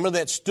banking family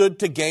that stood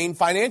to gain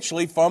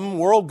financially from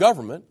world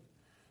government,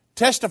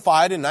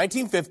 testified in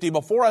 1950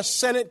 before a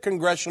Senate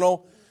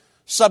congressional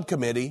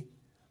subcommittee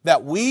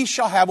that we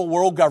shall have a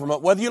world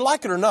government, whether you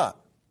like it or not,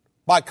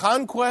 by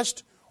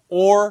conquest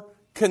or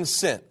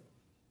consent.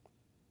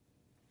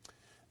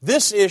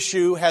 This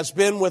issue has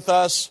been with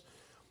us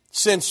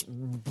since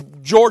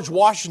George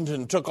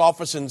Washington took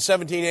office in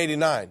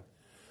 1789.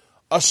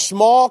 A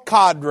small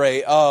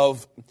cadre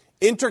of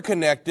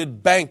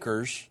interconnected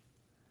bankers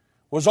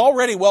was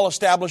already well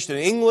established in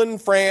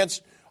England,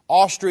 France,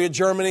 Austria,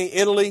 Germany,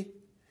 Italy.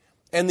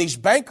 And these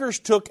bankers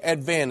took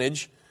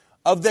advantage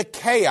of the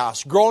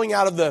chaos growing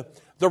out of the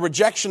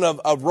rejection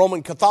of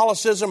Roman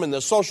Catholicism and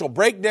the social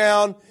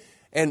breakdown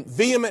and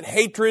vehement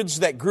hatreds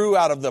that grew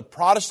out of the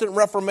Protestant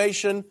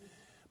Reformation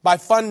by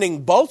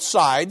funding both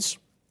sides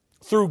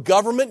through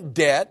government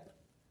debt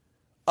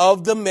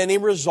of the many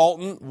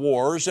resultant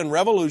wars and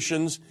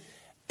revolutions,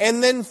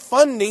 and then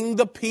funding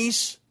the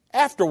peace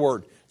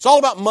afterward. It's all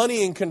about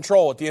money and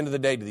control at the end of the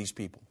day to these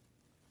people.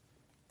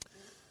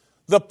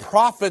 The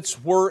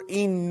profits were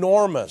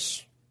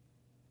enormous.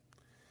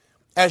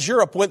 As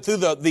Europe went through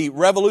the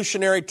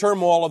revolutionary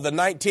turmoil of the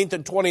 19th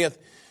and 20th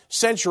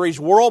centuries,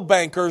 world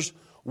bankers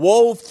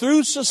wove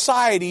through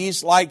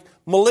societies like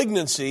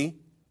malignancy,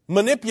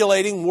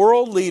 manipulating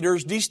world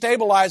leaders,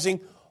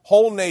 destabilizing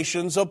whole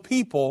nations of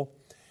people,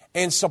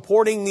 and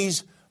supporting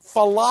these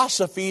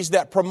philosophies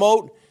that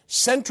promote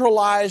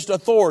centralized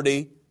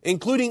authority,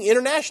 including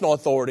international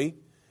authority,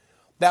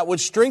 that would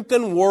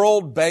strengthen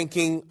world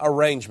banking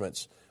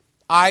arrangements,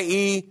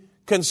 i.e.,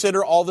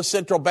 consider all the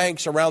central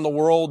banks around the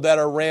world that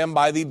are ran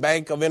by the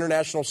Bank of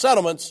International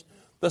Settlements,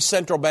 the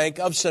central bank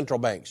of central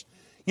banks.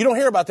 You don't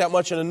hear about that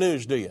much in the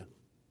news, do you?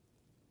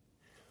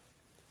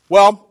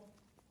 Well,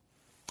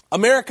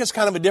 America's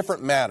kind of a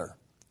different matter.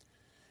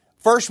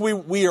 First, we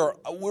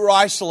were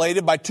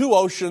isolated by two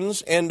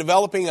oceans and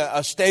developing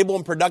a stable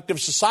and productive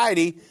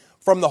society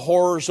from the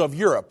horrors of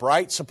Europe,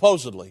 right?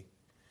 Supposedly.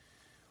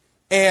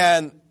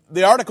 And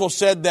the article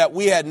said that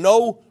we had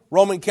no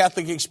Roman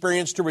Catholic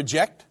experience to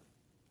reject.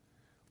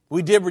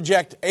 We did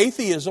reject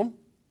atheism.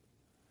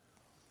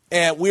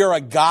 And we are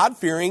a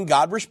God-fearing,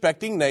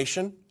 God-respecting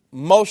nation.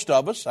 Most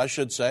of us, I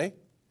should say.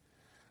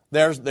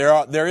 There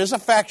is a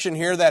faction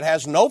here that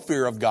has no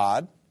fear of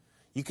God.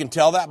 You can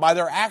tell that by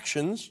their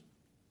actions.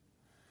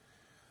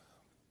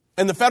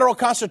 And the federal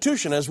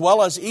Constitution, as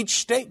well as each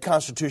state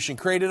constitution,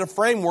 created a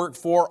framework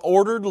for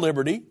ordered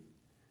liberty,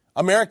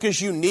 America's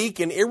unique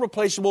and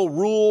irreplaceable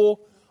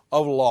rule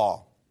of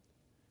law,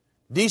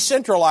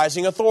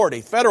 decentralizing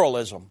authority,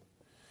 federalism.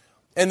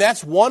 And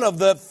that's one of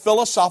the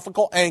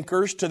philosophical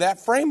anchors to that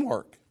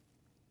framework.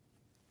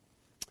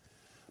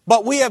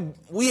 But we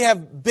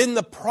have been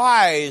the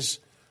prize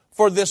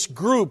for this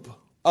group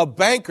of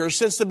bankers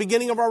since the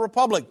beginning of our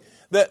republic.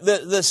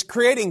 This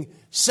creating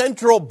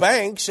central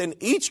banks in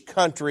each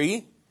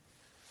country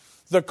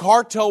the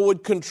cartel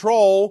would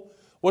control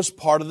was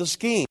part of the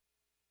scheme.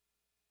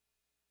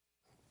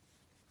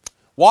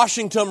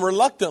 Washington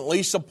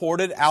reluctantly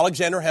supported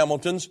Alexander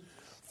Hamilton's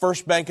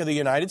First Bank of the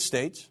United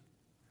States.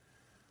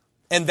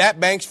 And that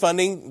bank's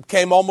funding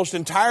came almost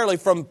entirely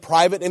from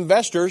private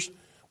investors,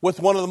 with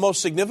one of the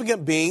most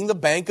significant being the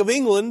Bank of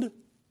England.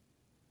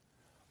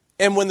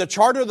 And when the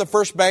charter of the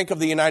First Bank of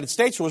the United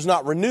States was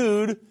not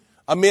renewed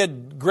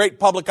amid great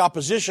public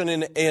opposition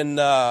in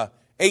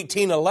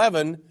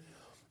 1811,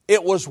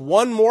 it was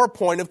one more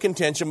point of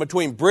contention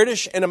between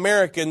British and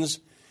Americans,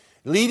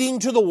 leading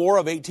to the War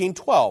of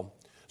 1812.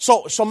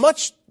 So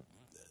much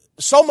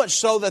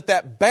so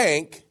that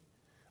Bank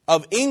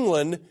of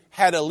England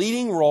had a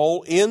leading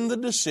role in the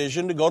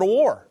decision to go to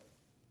war.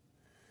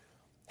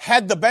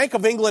 Had the Bank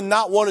of England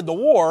not wanted the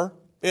war,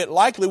 it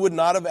likely would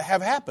not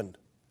have happened.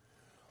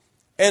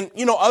 And,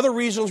 other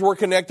reasons were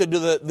connected to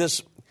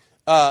this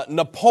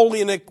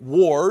Napoleonic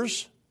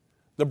Wars.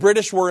 The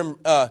British were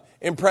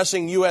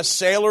impressing U.S.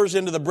 sailors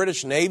into the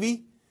British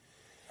Navy,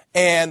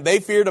 and they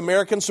feared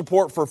American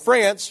support for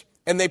France,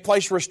 and they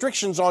placed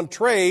restrictions on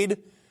trade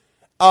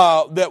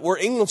that were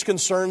England's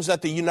concerns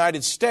that the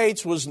United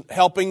States was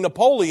helping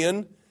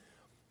Napoleon.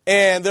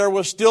 And there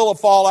was still a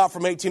fallout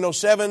from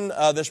 1807,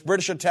 this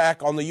British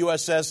attack on the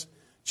USS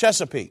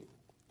Chesapeake.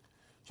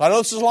 So I know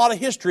this is a lot of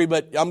history,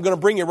 but I'm going to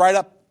bring you right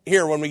up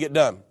here when we get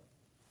done.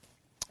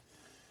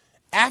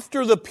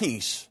 After the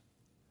peace,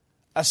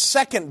 a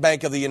second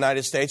Bank of the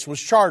United States was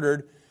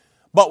chartered,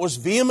 but was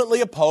vehemently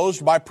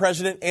opposed by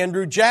President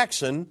Andrew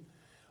Jackson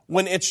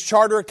when its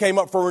charter came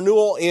up for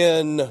renewal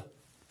in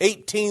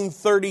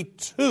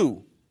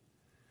 1832.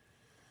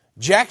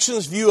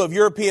 Jackson's view of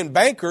European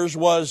bankers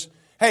was,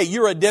 hey,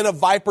 you're a den of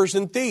vipers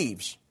and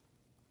thieves.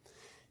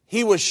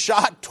 He was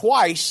shot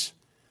twice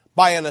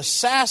by an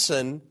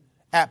assassin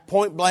at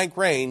point-blank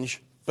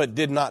range, but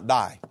did not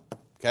die.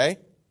 Okay?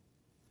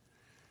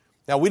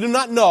 Now, we do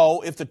not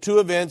know if the two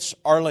events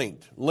are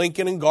linked.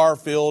 Lincoln and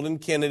Garfield and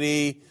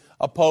Kennedy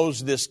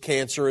opposed this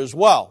cancer as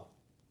well.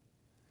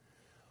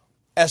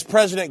 As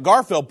President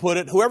Garfield put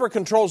it, whoever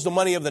controls the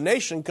money of the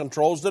nation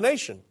controls the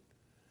nation.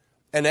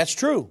 And that's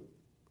true.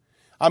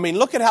 I mean,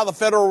 look at how the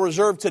Federal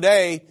Reserve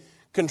today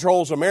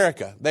controls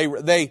America.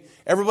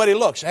 Everybody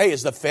looks, hey,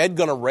 is the Fed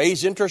going to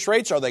raise interest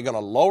rates? Are they going to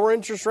lower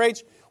interest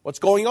rates? What's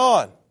going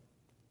on?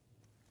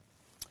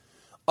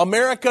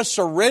 America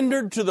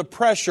surrendered to the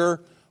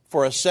pressure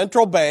for a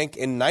central bank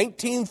in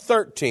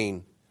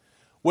 1913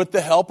 with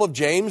the help of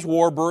James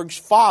Warburg's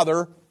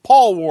father,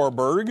 Paul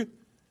Warburg.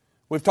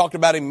 We've talked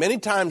about him many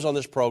times on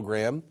this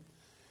program.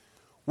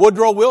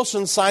 Woodrow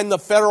Wilson signed the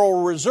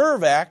Federal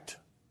Reserve Act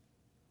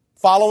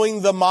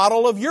following the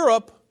model of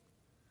Europe,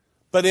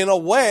 but in a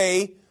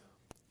way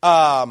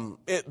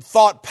it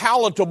thought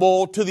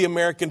palatable to the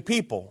American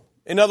people.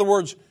 In other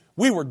words,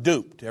 we were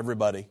duped,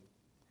 everybody.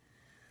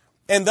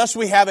 And thus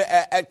we have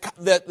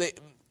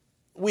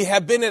we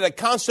have been at a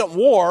constant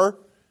war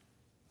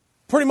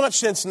pretty much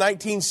since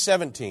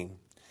 1917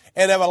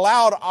 and have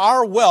allowed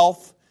our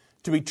wealth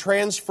to be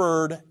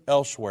transferred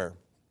elsewhere.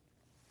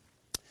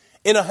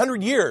 In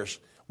 100 years,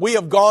 we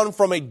have gone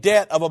from a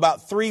debt of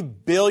about $3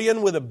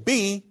 billion with a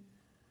B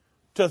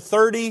to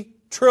 $30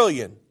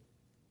 trillion.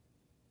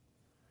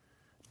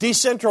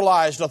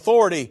 Decentralized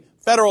authority,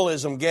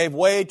 federalism, gave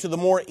way to the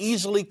more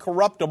easily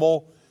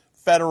corruptible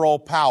federal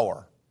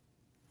power.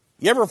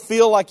 You ever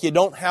feel like you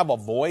don't have a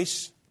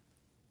voice?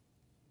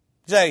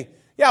 You say,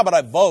 yeah, but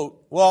I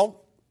vote.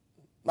 Well,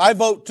 I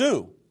vote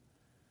too.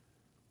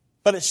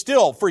 But it's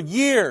still, for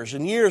years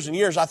and years and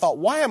years, I thought,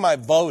 why am I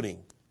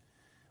voting?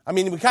 I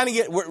mean, we kind of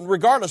get,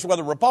 regardless of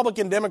whether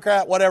Republican,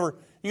 Democrat, whatever,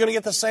 you're going to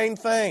get the same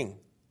thing.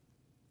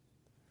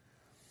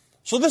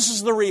 So this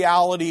is the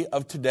reality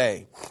of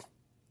today.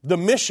 The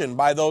mission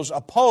by those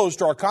opposed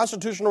to our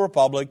constitutional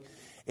republic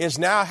is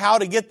now how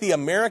to get the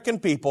American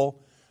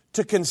people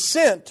to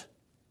consent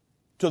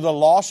to the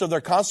loss of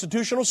their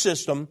constitutional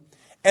system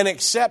and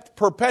accept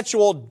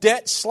perpetual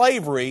debt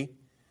slavery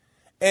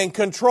and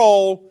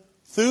control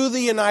through the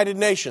United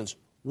Nations,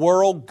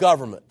 world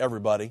government,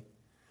 everybody.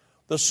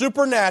 The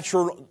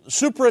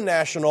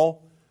supranational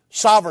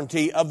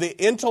sovereignty of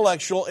the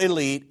intellectual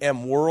elite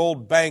and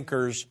world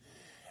bankers,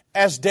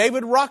 as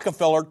David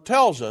Rockefeller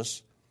tells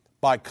us,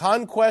 by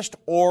conquest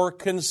or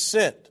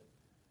consent,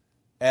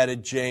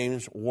 added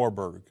James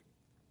Warburg.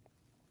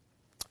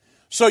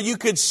 So you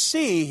could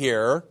see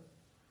here,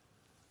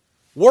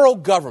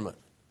 world government.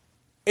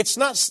 It's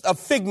not a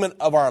figment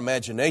of our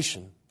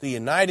imagination. The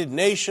United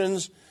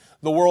Nations,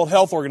 the World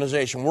Health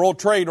Organization, World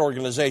Trade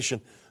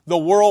Organization, the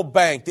World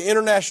Bank, the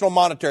International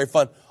Monetary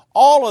Fund,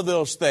 all of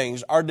those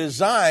things are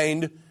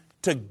designed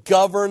to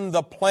govern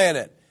the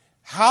planet.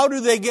 How do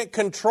they get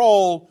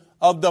control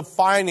of the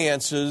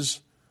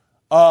finances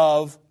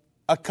of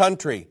a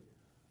country?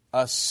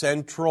 A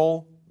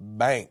central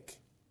bank.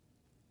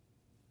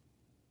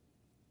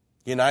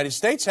 The United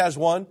States has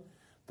one,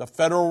 the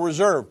Federal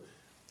Reserve.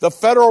 The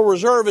Federal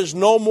Reserve is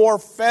no more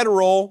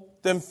federal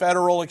than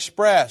Federal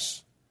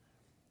Express.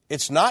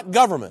 It's not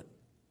government.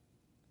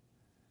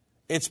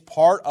 It's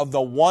part of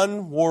the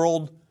one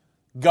world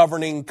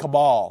governing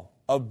cabal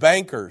of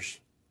bankers.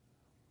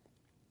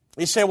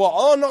 You say, well,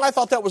 oh no, I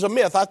thought that was a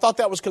myth. I thought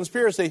that was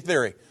conspiracy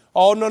theory.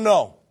 Oh,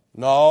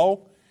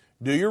 no.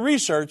 Do your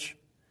research.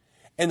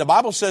 And the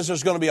Bible says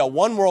there's going to be a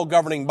one world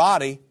governing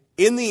body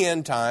in the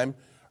end time,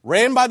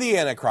 ran by the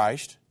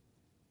Antichrist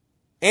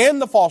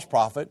and the false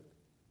prophet.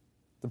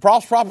 The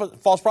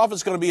false prophet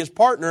is going to be his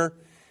partner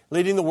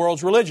leading the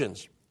world's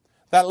religions.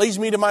 That leads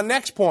me to my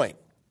next point.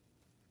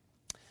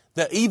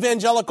 The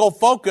evangelical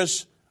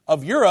focus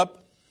of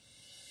Europe,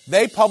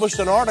 they published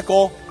an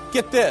article,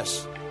 get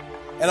this,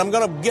 and I'm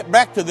going to get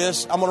back to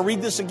this. I'm going to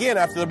read this again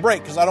after the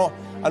break because I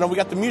know we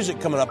got the music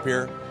coming up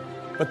here.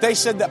 But they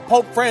said that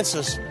Pope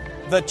Francis,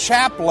 the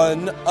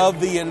chaplain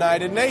of the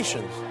United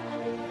Nations.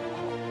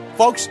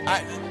 Folks,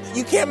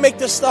 you can't make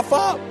this stuff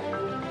up.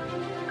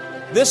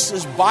 This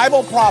is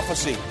Bible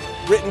prophecy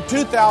written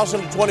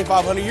 2,000 to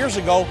 2,500 years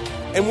ago,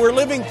 and we're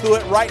living through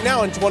it right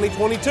now in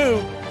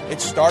 2022.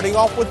 It's starting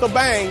off with a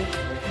bang.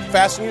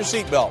 Fasten your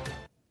seatbelt.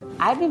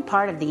 I've been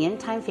part of the End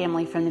Time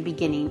family from the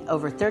beginning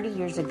over 30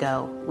 years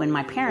ago when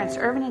my parents,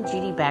 Irvin and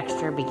Judy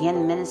Baxter,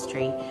 began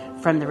ministry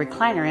from the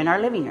recliner in our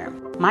living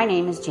room. My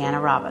name is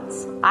Jana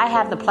Robbins. I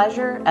have the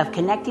pleasure of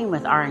connecting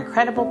with our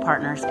incredible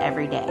partners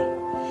every day.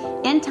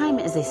 End Time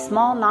is a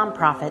small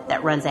nonprofit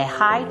that runs a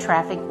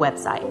high-traffic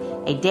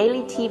website, a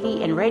daily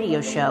TV and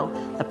radio show,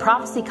 the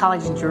Prophecy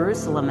College in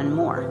Jerusalem, and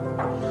more.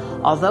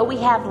 Although we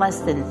have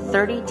less than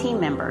 30 team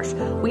members,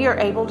 we are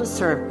able to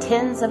serve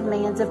tens of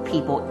millions of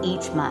people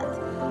each month.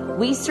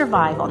 We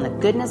survive on the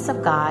goodness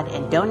of God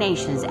and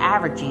donations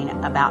averaging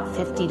about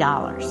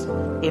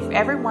 $50. If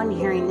everyone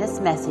hearing this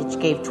message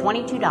gave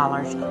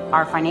 $22,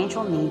 our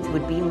financial needs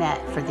would be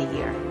met for the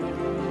year.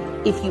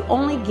 If you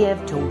only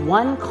give to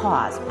one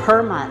cause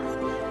per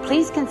month,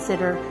 please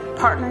consider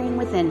partnering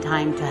with End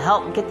Time to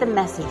help get the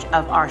message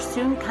of our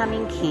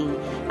soon-coming King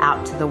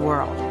out to the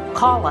world.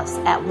 Call us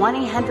at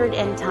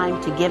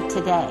 1-800-END-TIME to give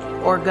today,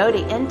 or go to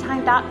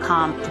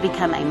endtime.com to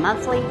become a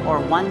monthly or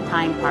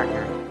one-time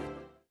partner.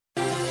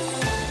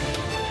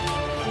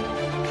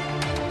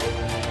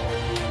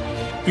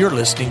 You're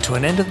listening to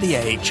an End of the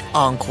Age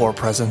Encore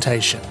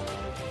presentation.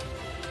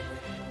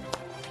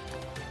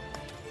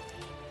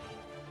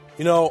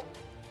 You know,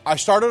 I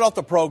started off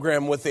the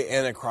program with the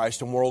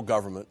Antichrist and world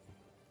government,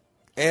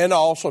 and I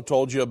also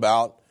told you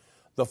about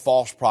the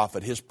false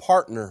prophet, his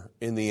partner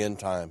in the end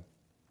time.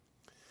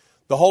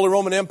 The Holy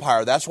Roman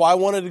Empire, that's why I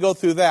wanted to go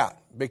through that,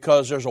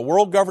 because there's a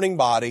world governing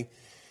body.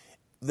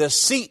 The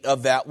seat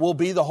of that will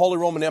be the Holy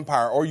Roman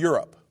Empire, or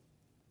Europe.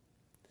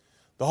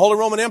 The Holy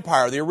Roman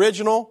Empire, the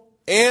original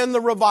and the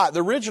revival.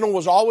 The original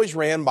was always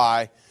ran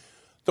by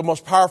the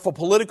most powerful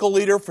political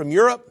leader from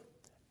Europe,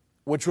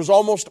 which was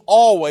almost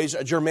always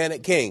a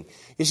Germanic king.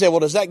 You say, well,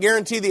 does that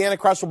guarantee the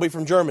Antichrist will be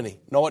from Germany?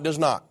 No, it does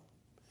not.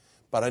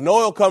 But I know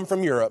he'll come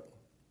from Europe.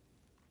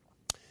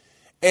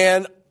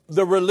 And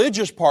the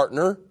religious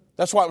partner,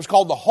 that's why it was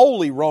called the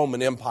Holy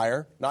Roman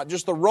Empire, not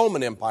just the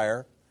Roman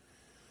Empire,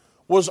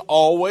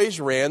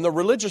 the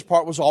religious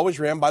part was always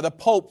ran by the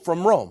Pope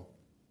from Rome.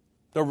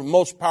 The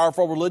most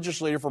powerful religious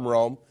leader from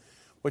Rome,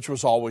 which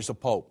was always the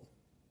Pope.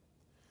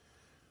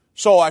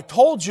 So I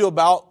told you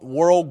about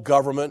world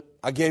government.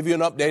 I gave you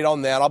an update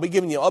on that. I'll be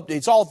giving you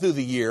updates all through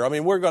the year. I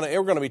mean, we're going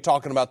to be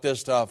talking about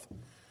this stuff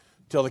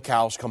till the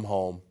cows come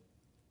home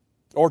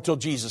or till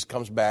Jesus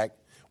comes back,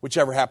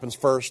 whichever happens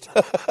first.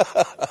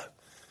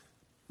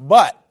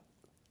 But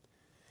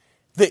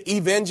the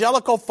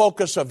evangelical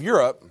focus of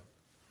Europe,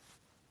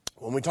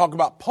 when we talk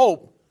about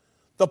Pope,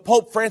 the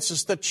Pope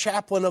Francis, the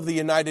chaplain of the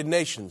United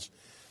Nations.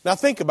 Now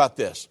think about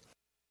this.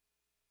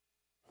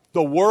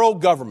 The world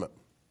government.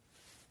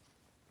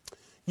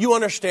 You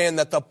understand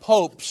that the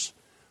popes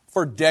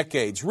for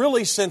decades,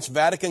 really since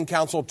Vatican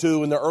Council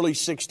II in the early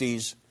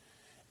 60s,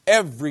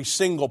 every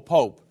single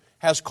pope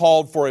has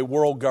called for a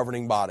world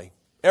governing body.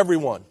 Every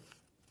one.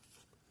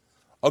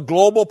 A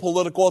global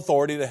political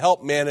authority to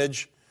help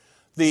manage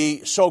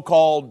the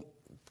so-called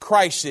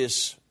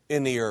crisis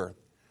in the earth,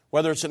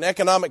 whether it's an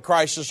economic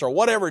crisis or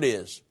whatever it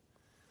is.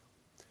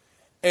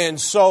 And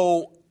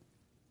so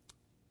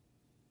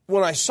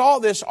when I saw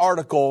this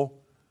article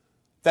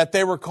that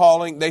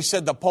they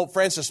said that Pope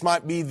Francis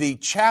might be the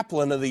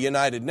chaplain of the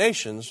United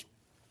Nations,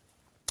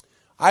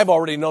 I've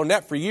already known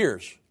that for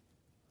years.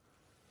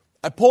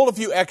 I pulled a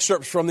few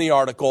excerpts from the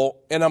article,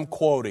 and I'm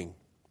quoting.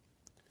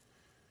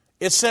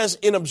 It says,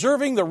 in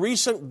observing the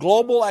recent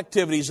global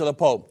activities of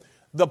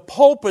the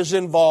Pope is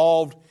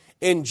involved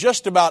in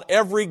just about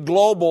every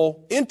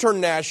global,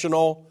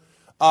 international,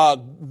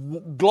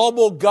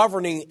 global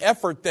governing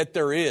effort that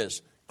there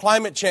is.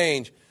 Climate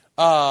change,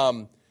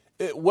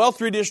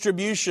 wealth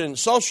redistribution,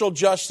 social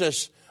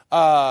justice,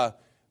 the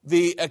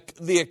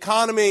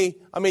economy,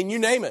 I mean, you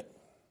name it.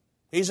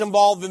 He's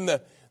involved in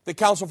the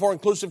Council for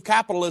Inclusive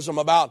Capitalism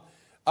about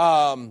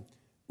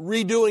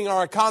redoing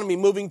our economy,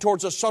 moving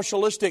towards a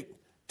socialistic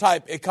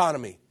type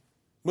economy,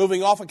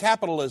 moving off of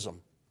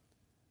capitalism.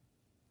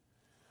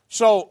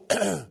 So,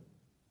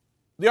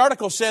 the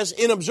article says,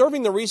 in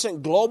observing the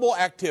recent global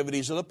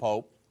activities of the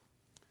Pope,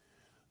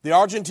 the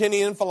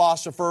Argentinian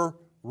philosopher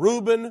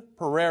Ruben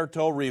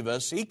Puerto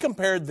Rivas, he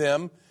compared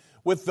them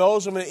with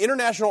those of an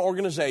international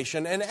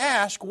organization and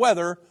asked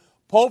whether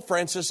Pope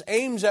Francis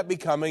aims at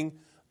becoming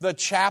the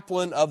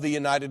chaplain of the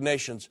United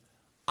Nations.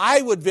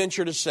 I would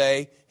venture to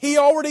say he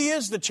already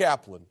is the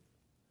chaplain.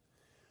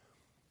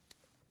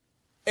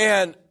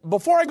 And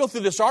before I go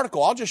through this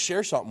article, I'll just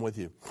share something with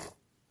you.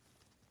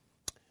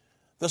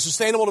 The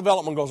Sustainable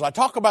Development Goals. I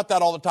talk about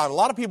that all the time. A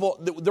lot of people,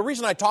 the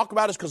reason I talk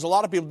about it is because a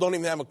lot of people don't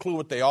even have a clue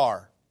what they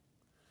are.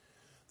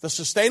 The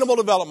Sustainable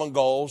Development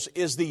Goals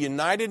is the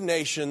United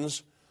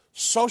Nations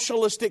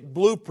socialistic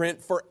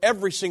blueprint for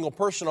every single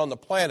person on the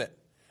planet.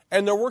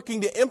 And they're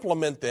working to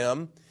implement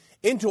them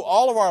into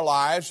all of our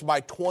lives by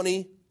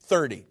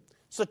 2030.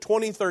 It's the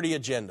 2030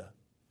 agenda.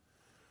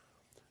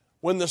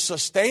 When the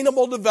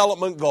Sustainable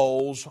Development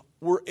Goals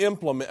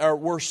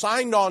were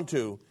signed on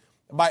to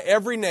by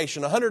every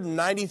nation,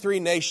 193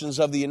 nations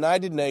of the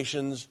United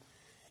Nations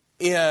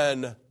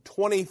in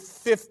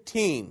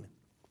 2015,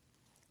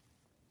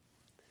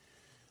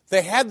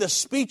 they had the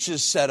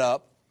speeches set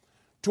up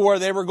to where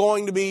they were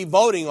going to be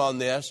voting on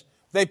this.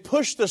 They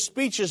pushed the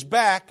speeches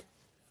back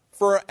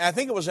for, I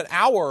think it was an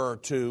hour or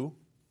two,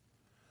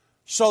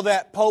 so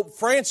that Pope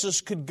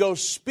Francis could go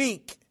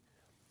speak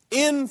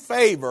in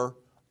favor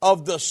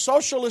of the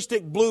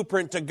socialistic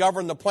blueprint to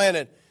govern the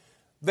planet.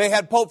 They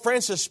had Pope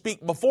Francis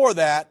speak before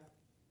that,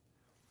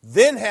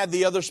 then had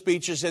the other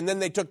speeches, and then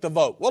they took the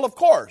vote. Well, of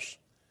course,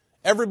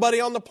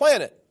 everybody on the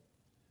planet,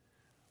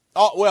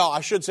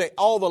 I should say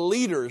all the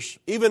leaders,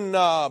 even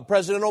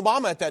President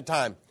Obama at that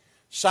time,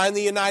 signed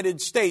the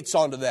United States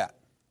onto that.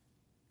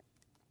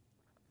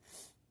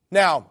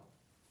 Now,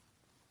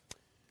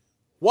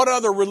 what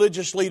other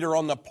religious leader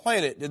on the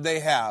planet did they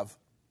have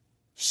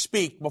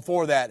speak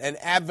before that and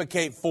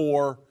advocate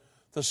for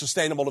the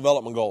Sustainable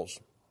Development Goals?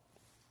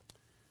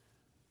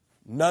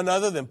 None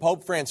other than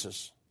Pope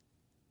Francis.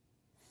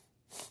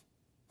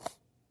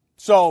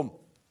 So,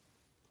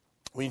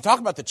 when you talk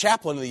about the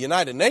chaplain of the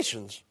United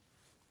Nations,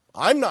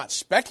 I'm not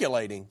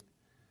speculating.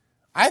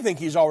 I think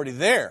he's already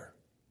there.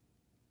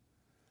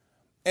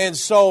 And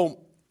so,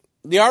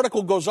 the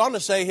article goes on to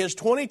say his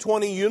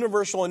 2020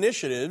 universal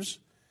initiatives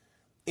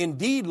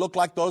indeed look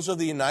like those of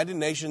the United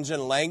Nations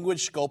in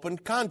language, scope,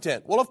 and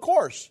content. Well, of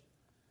course,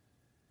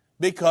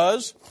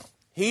 because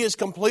he is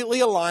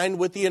completely aligned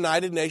with the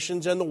United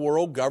Nations and the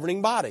world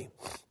governing body.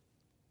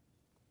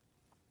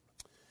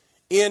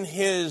 In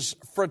his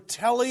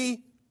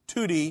Fratelli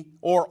Tutti,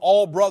 or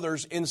All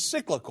Brothers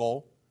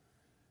encyclical,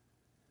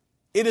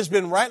 it has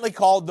been rightly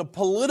called the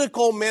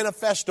political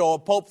manifesto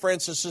of Pope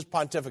Francis's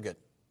pontificate.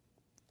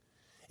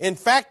 In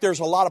fact, there's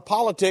a lot of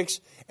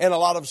politics and a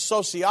lot of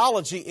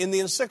sociology in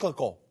the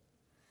encyclical.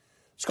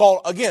 It's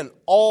called, again,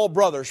 All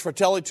Brothers,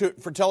 Fratelli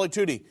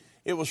Tutti.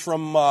 It was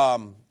from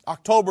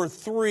October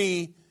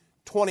 3,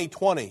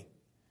 2020.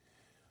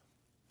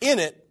 In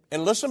it,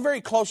 and listen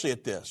very closely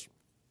at this,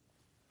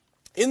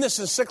 In this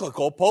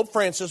encyclical, Pope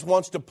Francis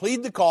wants to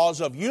plead the cause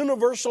of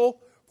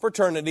universal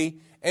fraternity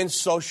and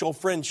social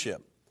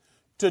friendship.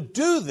 To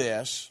do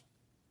this,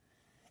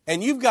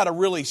 and you've got to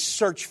really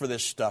search for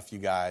this stuff, you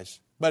guys,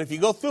 but if you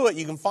go through it,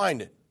 you can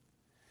find it.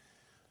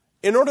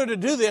 In order to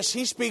do this,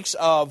 he speaks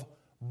of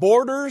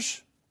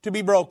borders to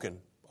be broken,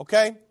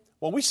 okay?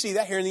 Well, we see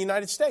that here in the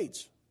United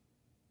States.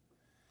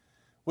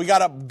 We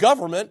got a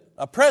government,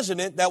 a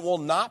president that will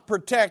not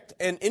protect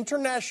an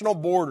international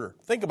border.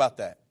 Think about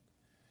that.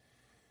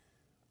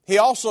 He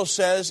also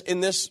says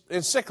in this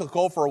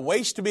encyclical, for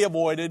waste to be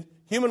avoided,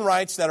 human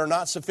rights that are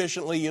not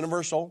sufficiently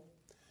universal,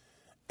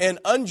 and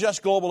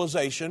unjust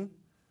globalization,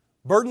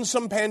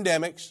 burdensome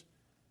pandemics,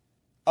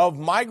 of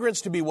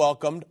migrants to be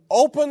welcomed,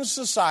 open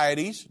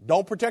societies,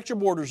 don't protect your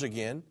borders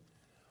again,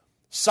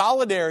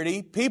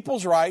 solidarity,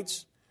 people's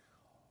rights,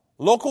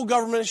 local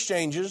government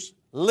exchanges,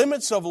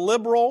 limits of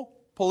liberal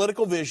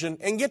political vision,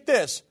 and get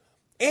this,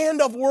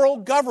 and of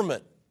world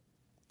government,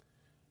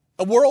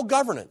 of world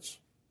governance.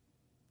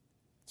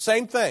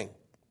 Same thing.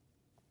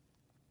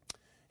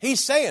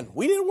 He's saying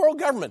we need a world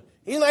government.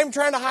 He's not even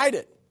trying to hide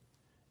it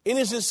in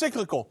his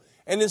encyclical.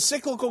 And the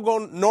encyclical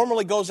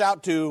normally goes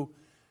out to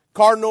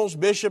cardinals,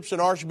 bishops,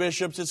 and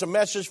archbishops. It's a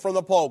message from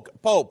the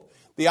Pope.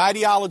 The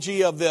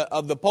ideology of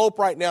the Pope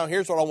right now,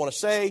 here's what I want to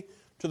say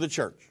to the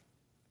church.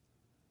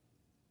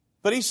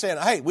 But he's saying,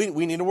 hey,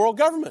 we need a world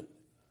government.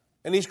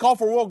 And he's called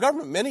for world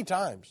government many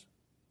times.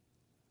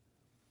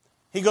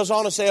 He goes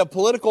on to say, a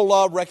political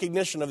love,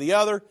 recognition of the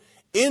other,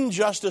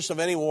 injustice of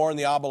any war, and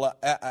the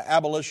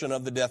abolition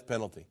of the death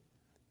penalty.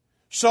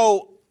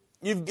 So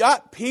you've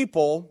got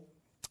people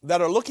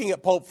that are looking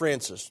at Pope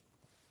Francis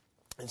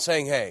and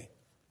saying, hey,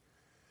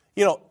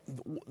 you know,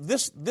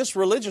 this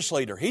religious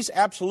leader, he's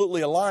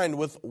absolutely aligned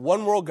with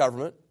one world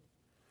government,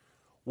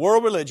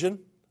 world religion,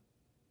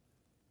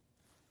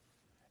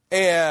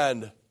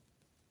 and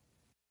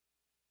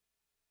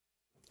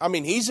I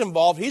mean, he's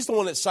involved. He's the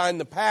one that signed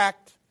the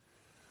pact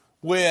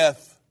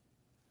with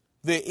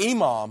the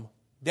imam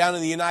down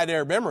in the United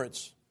Arab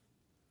Emirates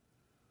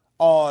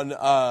on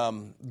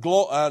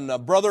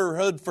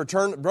brotherhood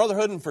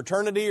and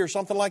fraternity or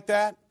something like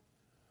that,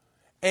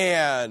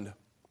 and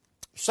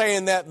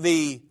saying that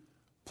the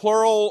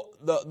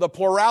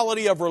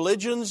plurality of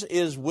religions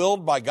is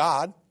willed by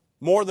God.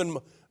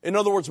 In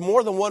other words,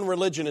 more than one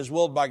religion is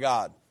willed by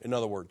God, in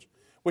other words,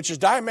 which is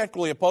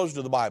diametrically opposed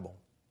to the Bible.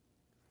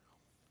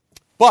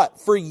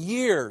 But for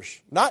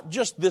years, not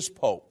just this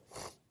Pope,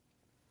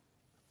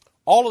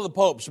 all of the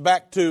popes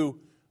back to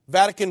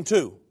Vatican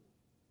II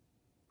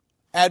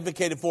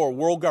advocated for a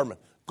world government.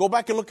 Go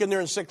back and look in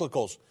their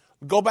encyclicals.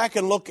 Go back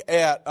and look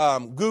at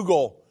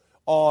Google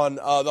on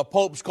the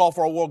Pope's call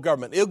for a world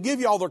government. It'll give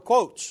you all their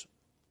quotes.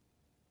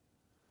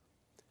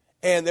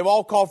 And they've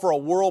all called for a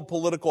world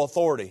political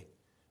authority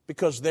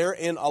because they're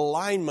in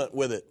alignment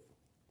with it.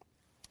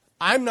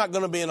 I'm not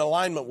going to be in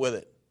alignment with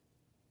it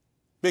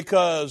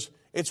because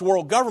it's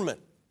world government.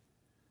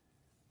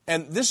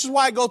 And this is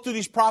why I go through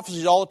these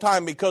prophecies all the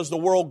time, because the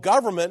world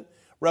government,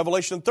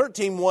 Revelation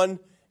 13, 1,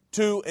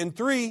 2, and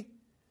 3,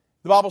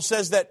 the Bible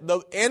says that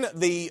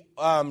the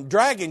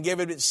dragon gave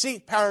it its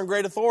seat, power, and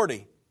great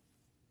authority.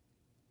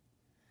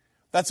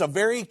 That's a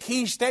very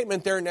key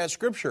statement there in that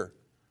scripture.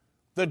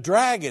 The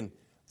dragon,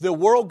 the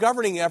world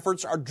governing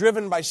efforts are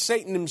driven by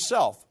Satan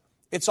himself.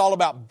 It's all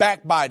about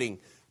backbiting,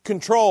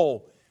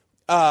 control,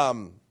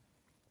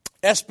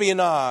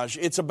 espionage.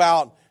 It's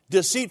about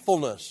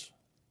deceitfulness.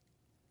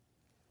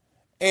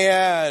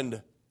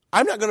 And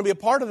I'm not going to be a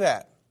part of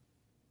that.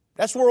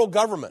 That's world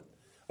government.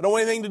 I don't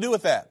want anything to do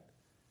with that.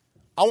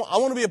 I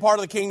want to be a part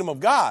of the kingdom of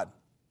God.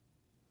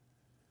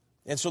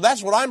 And so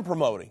that's what I'm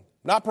promoting,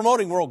 not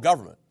promoting world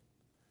government.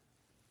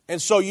 And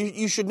so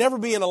you should never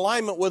be in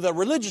alignment with a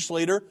religious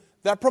leader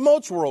that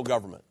promotes world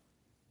government,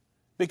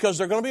 because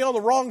they're going to be on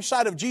the wrong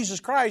side of Jesus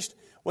Christ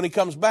when he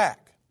comes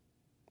back.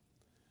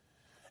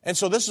 And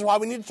so this is why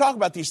we need to talk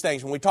about these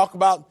things. When we talk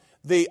about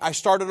I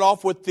started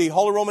off with the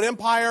Holy Roman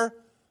Empire,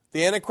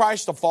 the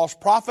Antichrist, the false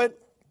prophet.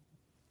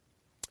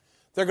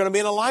 They're going to be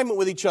in alignment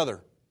with each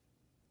other.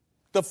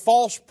 The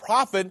false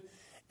prophet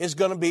is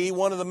going to be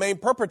one of the main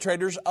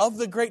perpetrators of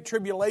the Great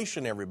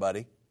Tribulation,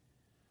 everybody.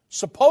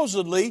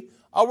 Supposedly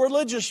a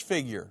religious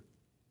figure.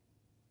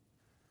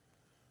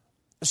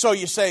 So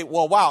you say,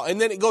 well, wow. And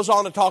then it goes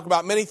on to talk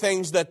about many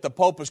things that the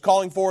Pope is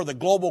calling for, the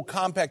global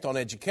compact on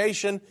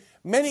education,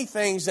 many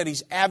things that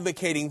he's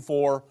advocating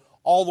for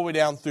all the way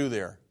down through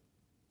there.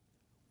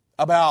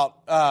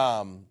 About,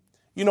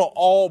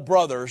 all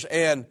brothers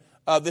and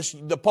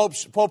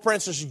Pope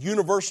Francis'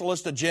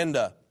 universalist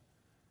agenda.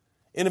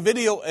 In a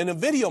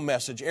video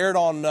message aired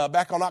on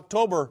back on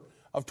October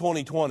of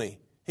 2020,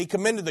 he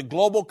commended the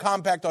global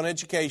compact on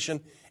education,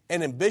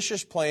 an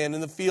ambitious plan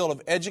in the field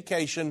of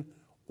education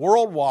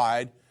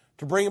worldwide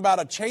to bring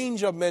about a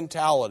change of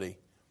mentality.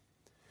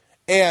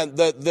 And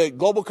the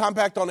global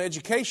compact on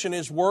education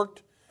is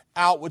worked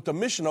out with the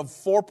mission of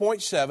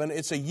 4.7.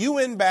 It's a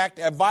UN-backed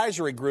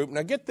advisory group.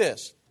 Now get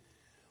this.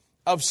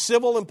 Of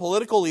civil and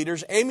political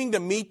leaders aiming to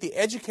meet the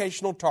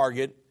educational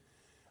target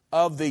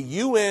of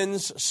the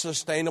UN's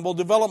Sustainable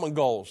Development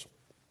Goals.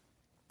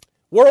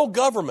 World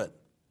government.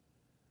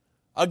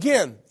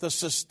 Again, the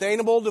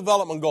Sustainable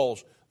Development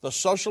Goals, the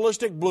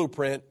socialistic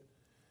blueprint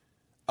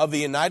of the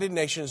United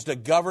Nations to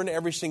govern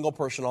every single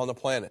person on the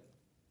planet.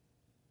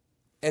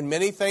 And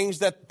many things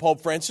that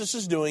Pope Francis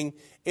is doing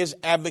is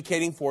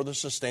advocating for the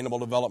Sustainable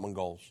Development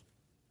Goals.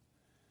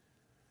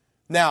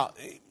 Now,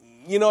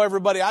 you know,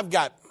 everybody, I've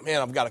got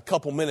a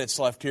couple minutes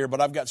left here,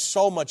 but I've got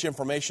so much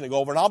information to go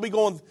over.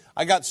 And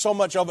I got so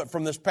much of it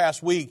from this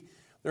past week.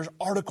 There's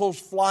articles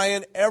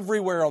flying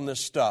everywhere on this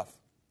stuff.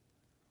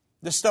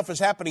 This stuff is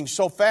happening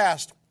so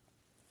fast,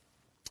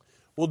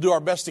 we'll do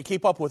our best to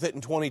keep up with it in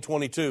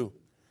 2022.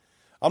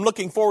 I'm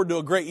looking forward to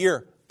a great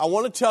year. I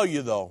want to tell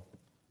you, though,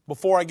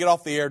 before I get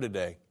off the air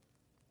today,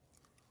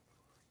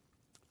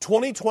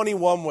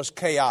 2021 was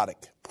chaotic.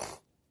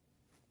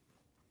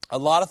 A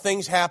lot of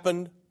things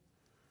happened,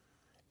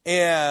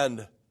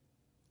 and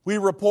we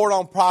report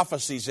on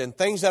prophecies and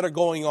things that are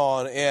going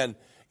on and,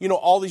 you know,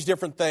 all these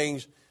different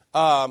things,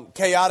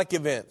 chaotic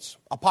events,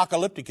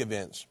 apocalyptic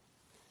events.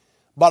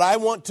 But I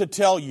want to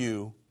tell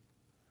you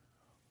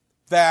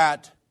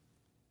that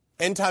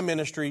End Time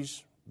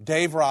Ministries,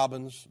 Dave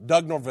Robbins,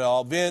 Doug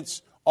Norvell,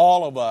 Vince,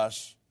 all of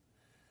us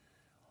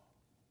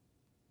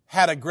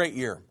had a great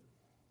year.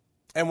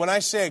 And when I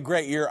say a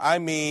great year, I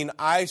mean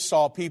I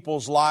saw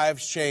people's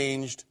lives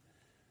changed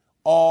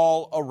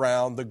all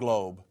around the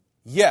globe.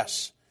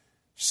 Yes,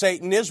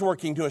 Satan is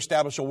working to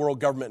establish a world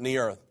government in the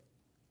earth.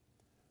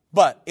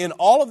 But in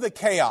all of the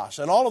chaos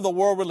and all of the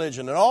world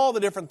religion and all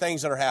the different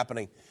things that are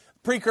happening,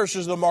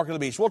 precursors of the mark of the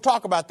beast, we'll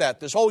talk about that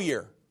this whole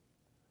year.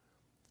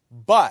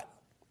 But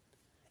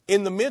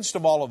in the midst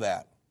of all of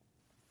that,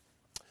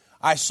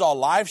 I saw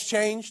lives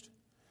changed.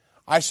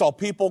 I saw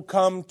people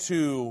come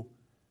to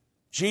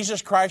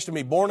Jesus Christ and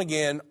be born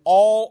again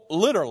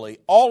literally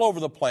all over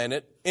the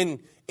planet in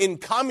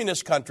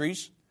communist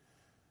countries.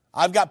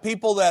 I've got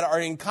people that are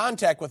in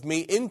contact with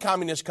me in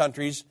communist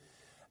countries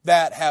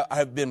that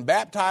have been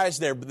baptized.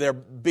 They're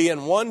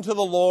being won to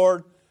the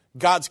Lord.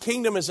 God's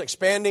kingdom is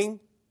expanding.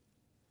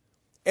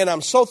 And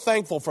I'm so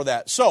thankful for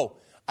that. So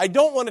I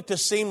don't want it to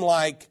seem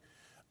like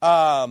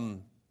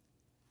I'm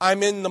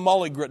in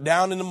the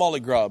down in the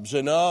mully grubs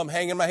and I'm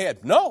hanging my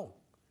head. No,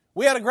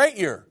 we had a great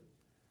year.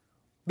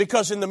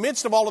 Because in the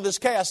midst of all of this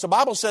chaos, the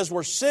Bible says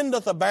where sin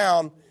doth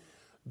abound,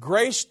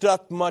 grace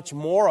doth much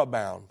more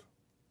abound.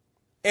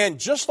 And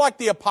just like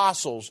the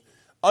apostles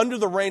under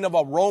the reign of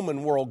a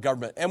Roman world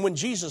government, and when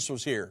Jesus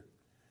was here,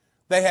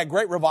 they had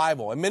great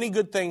revival and many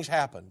good things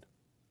happened.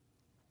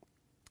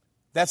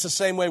 That's the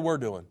same way we're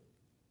doing.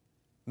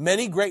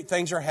 Many great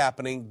things are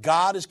happening.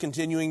 God is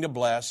continuing to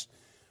bless,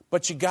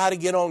 but you got to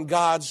get on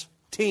God's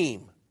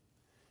team.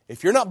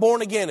 If you're not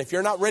born again, if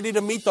you're not ready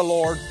to meet the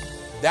Lord,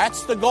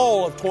 that's the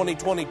goal of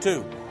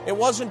 2022. It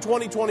was in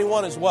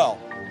 2021 as well.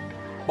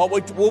 But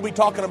we'll be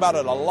talking about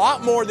it a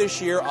lot more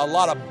this year, a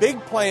lot of big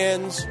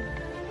plans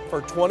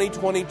for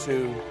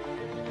 2022.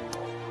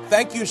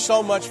 Thank you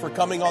so much for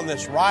coming on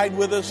this ride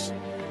with us.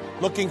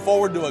 Looking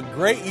forward to a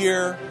great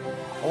year.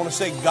 I want to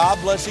say God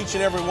bless each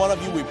and every one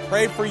of you. We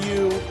pray for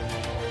you.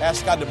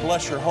 Ask God to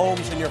bless your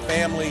homes and your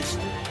families.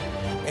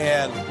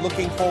 And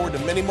looking forward to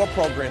many more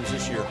programs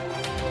this year.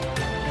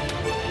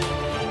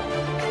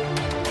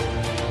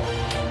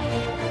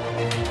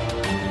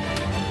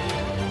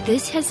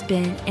 This has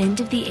been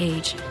End of the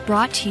Age,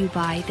 brought to you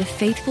by the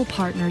faithful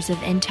partners of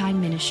End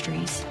Time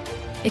Ministries.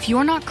 If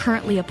you're not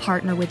currently a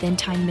partner with End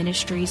Time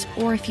Ministries,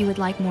 or if you would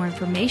like more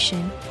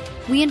information,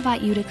 we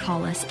invite you to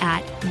call us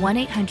at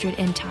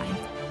 1-800-END-TIME.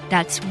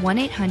 That's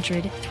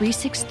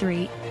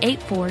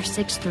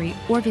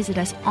 1-800-363-8463, or visit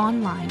us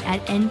online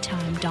at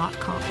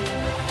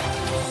endtime.com.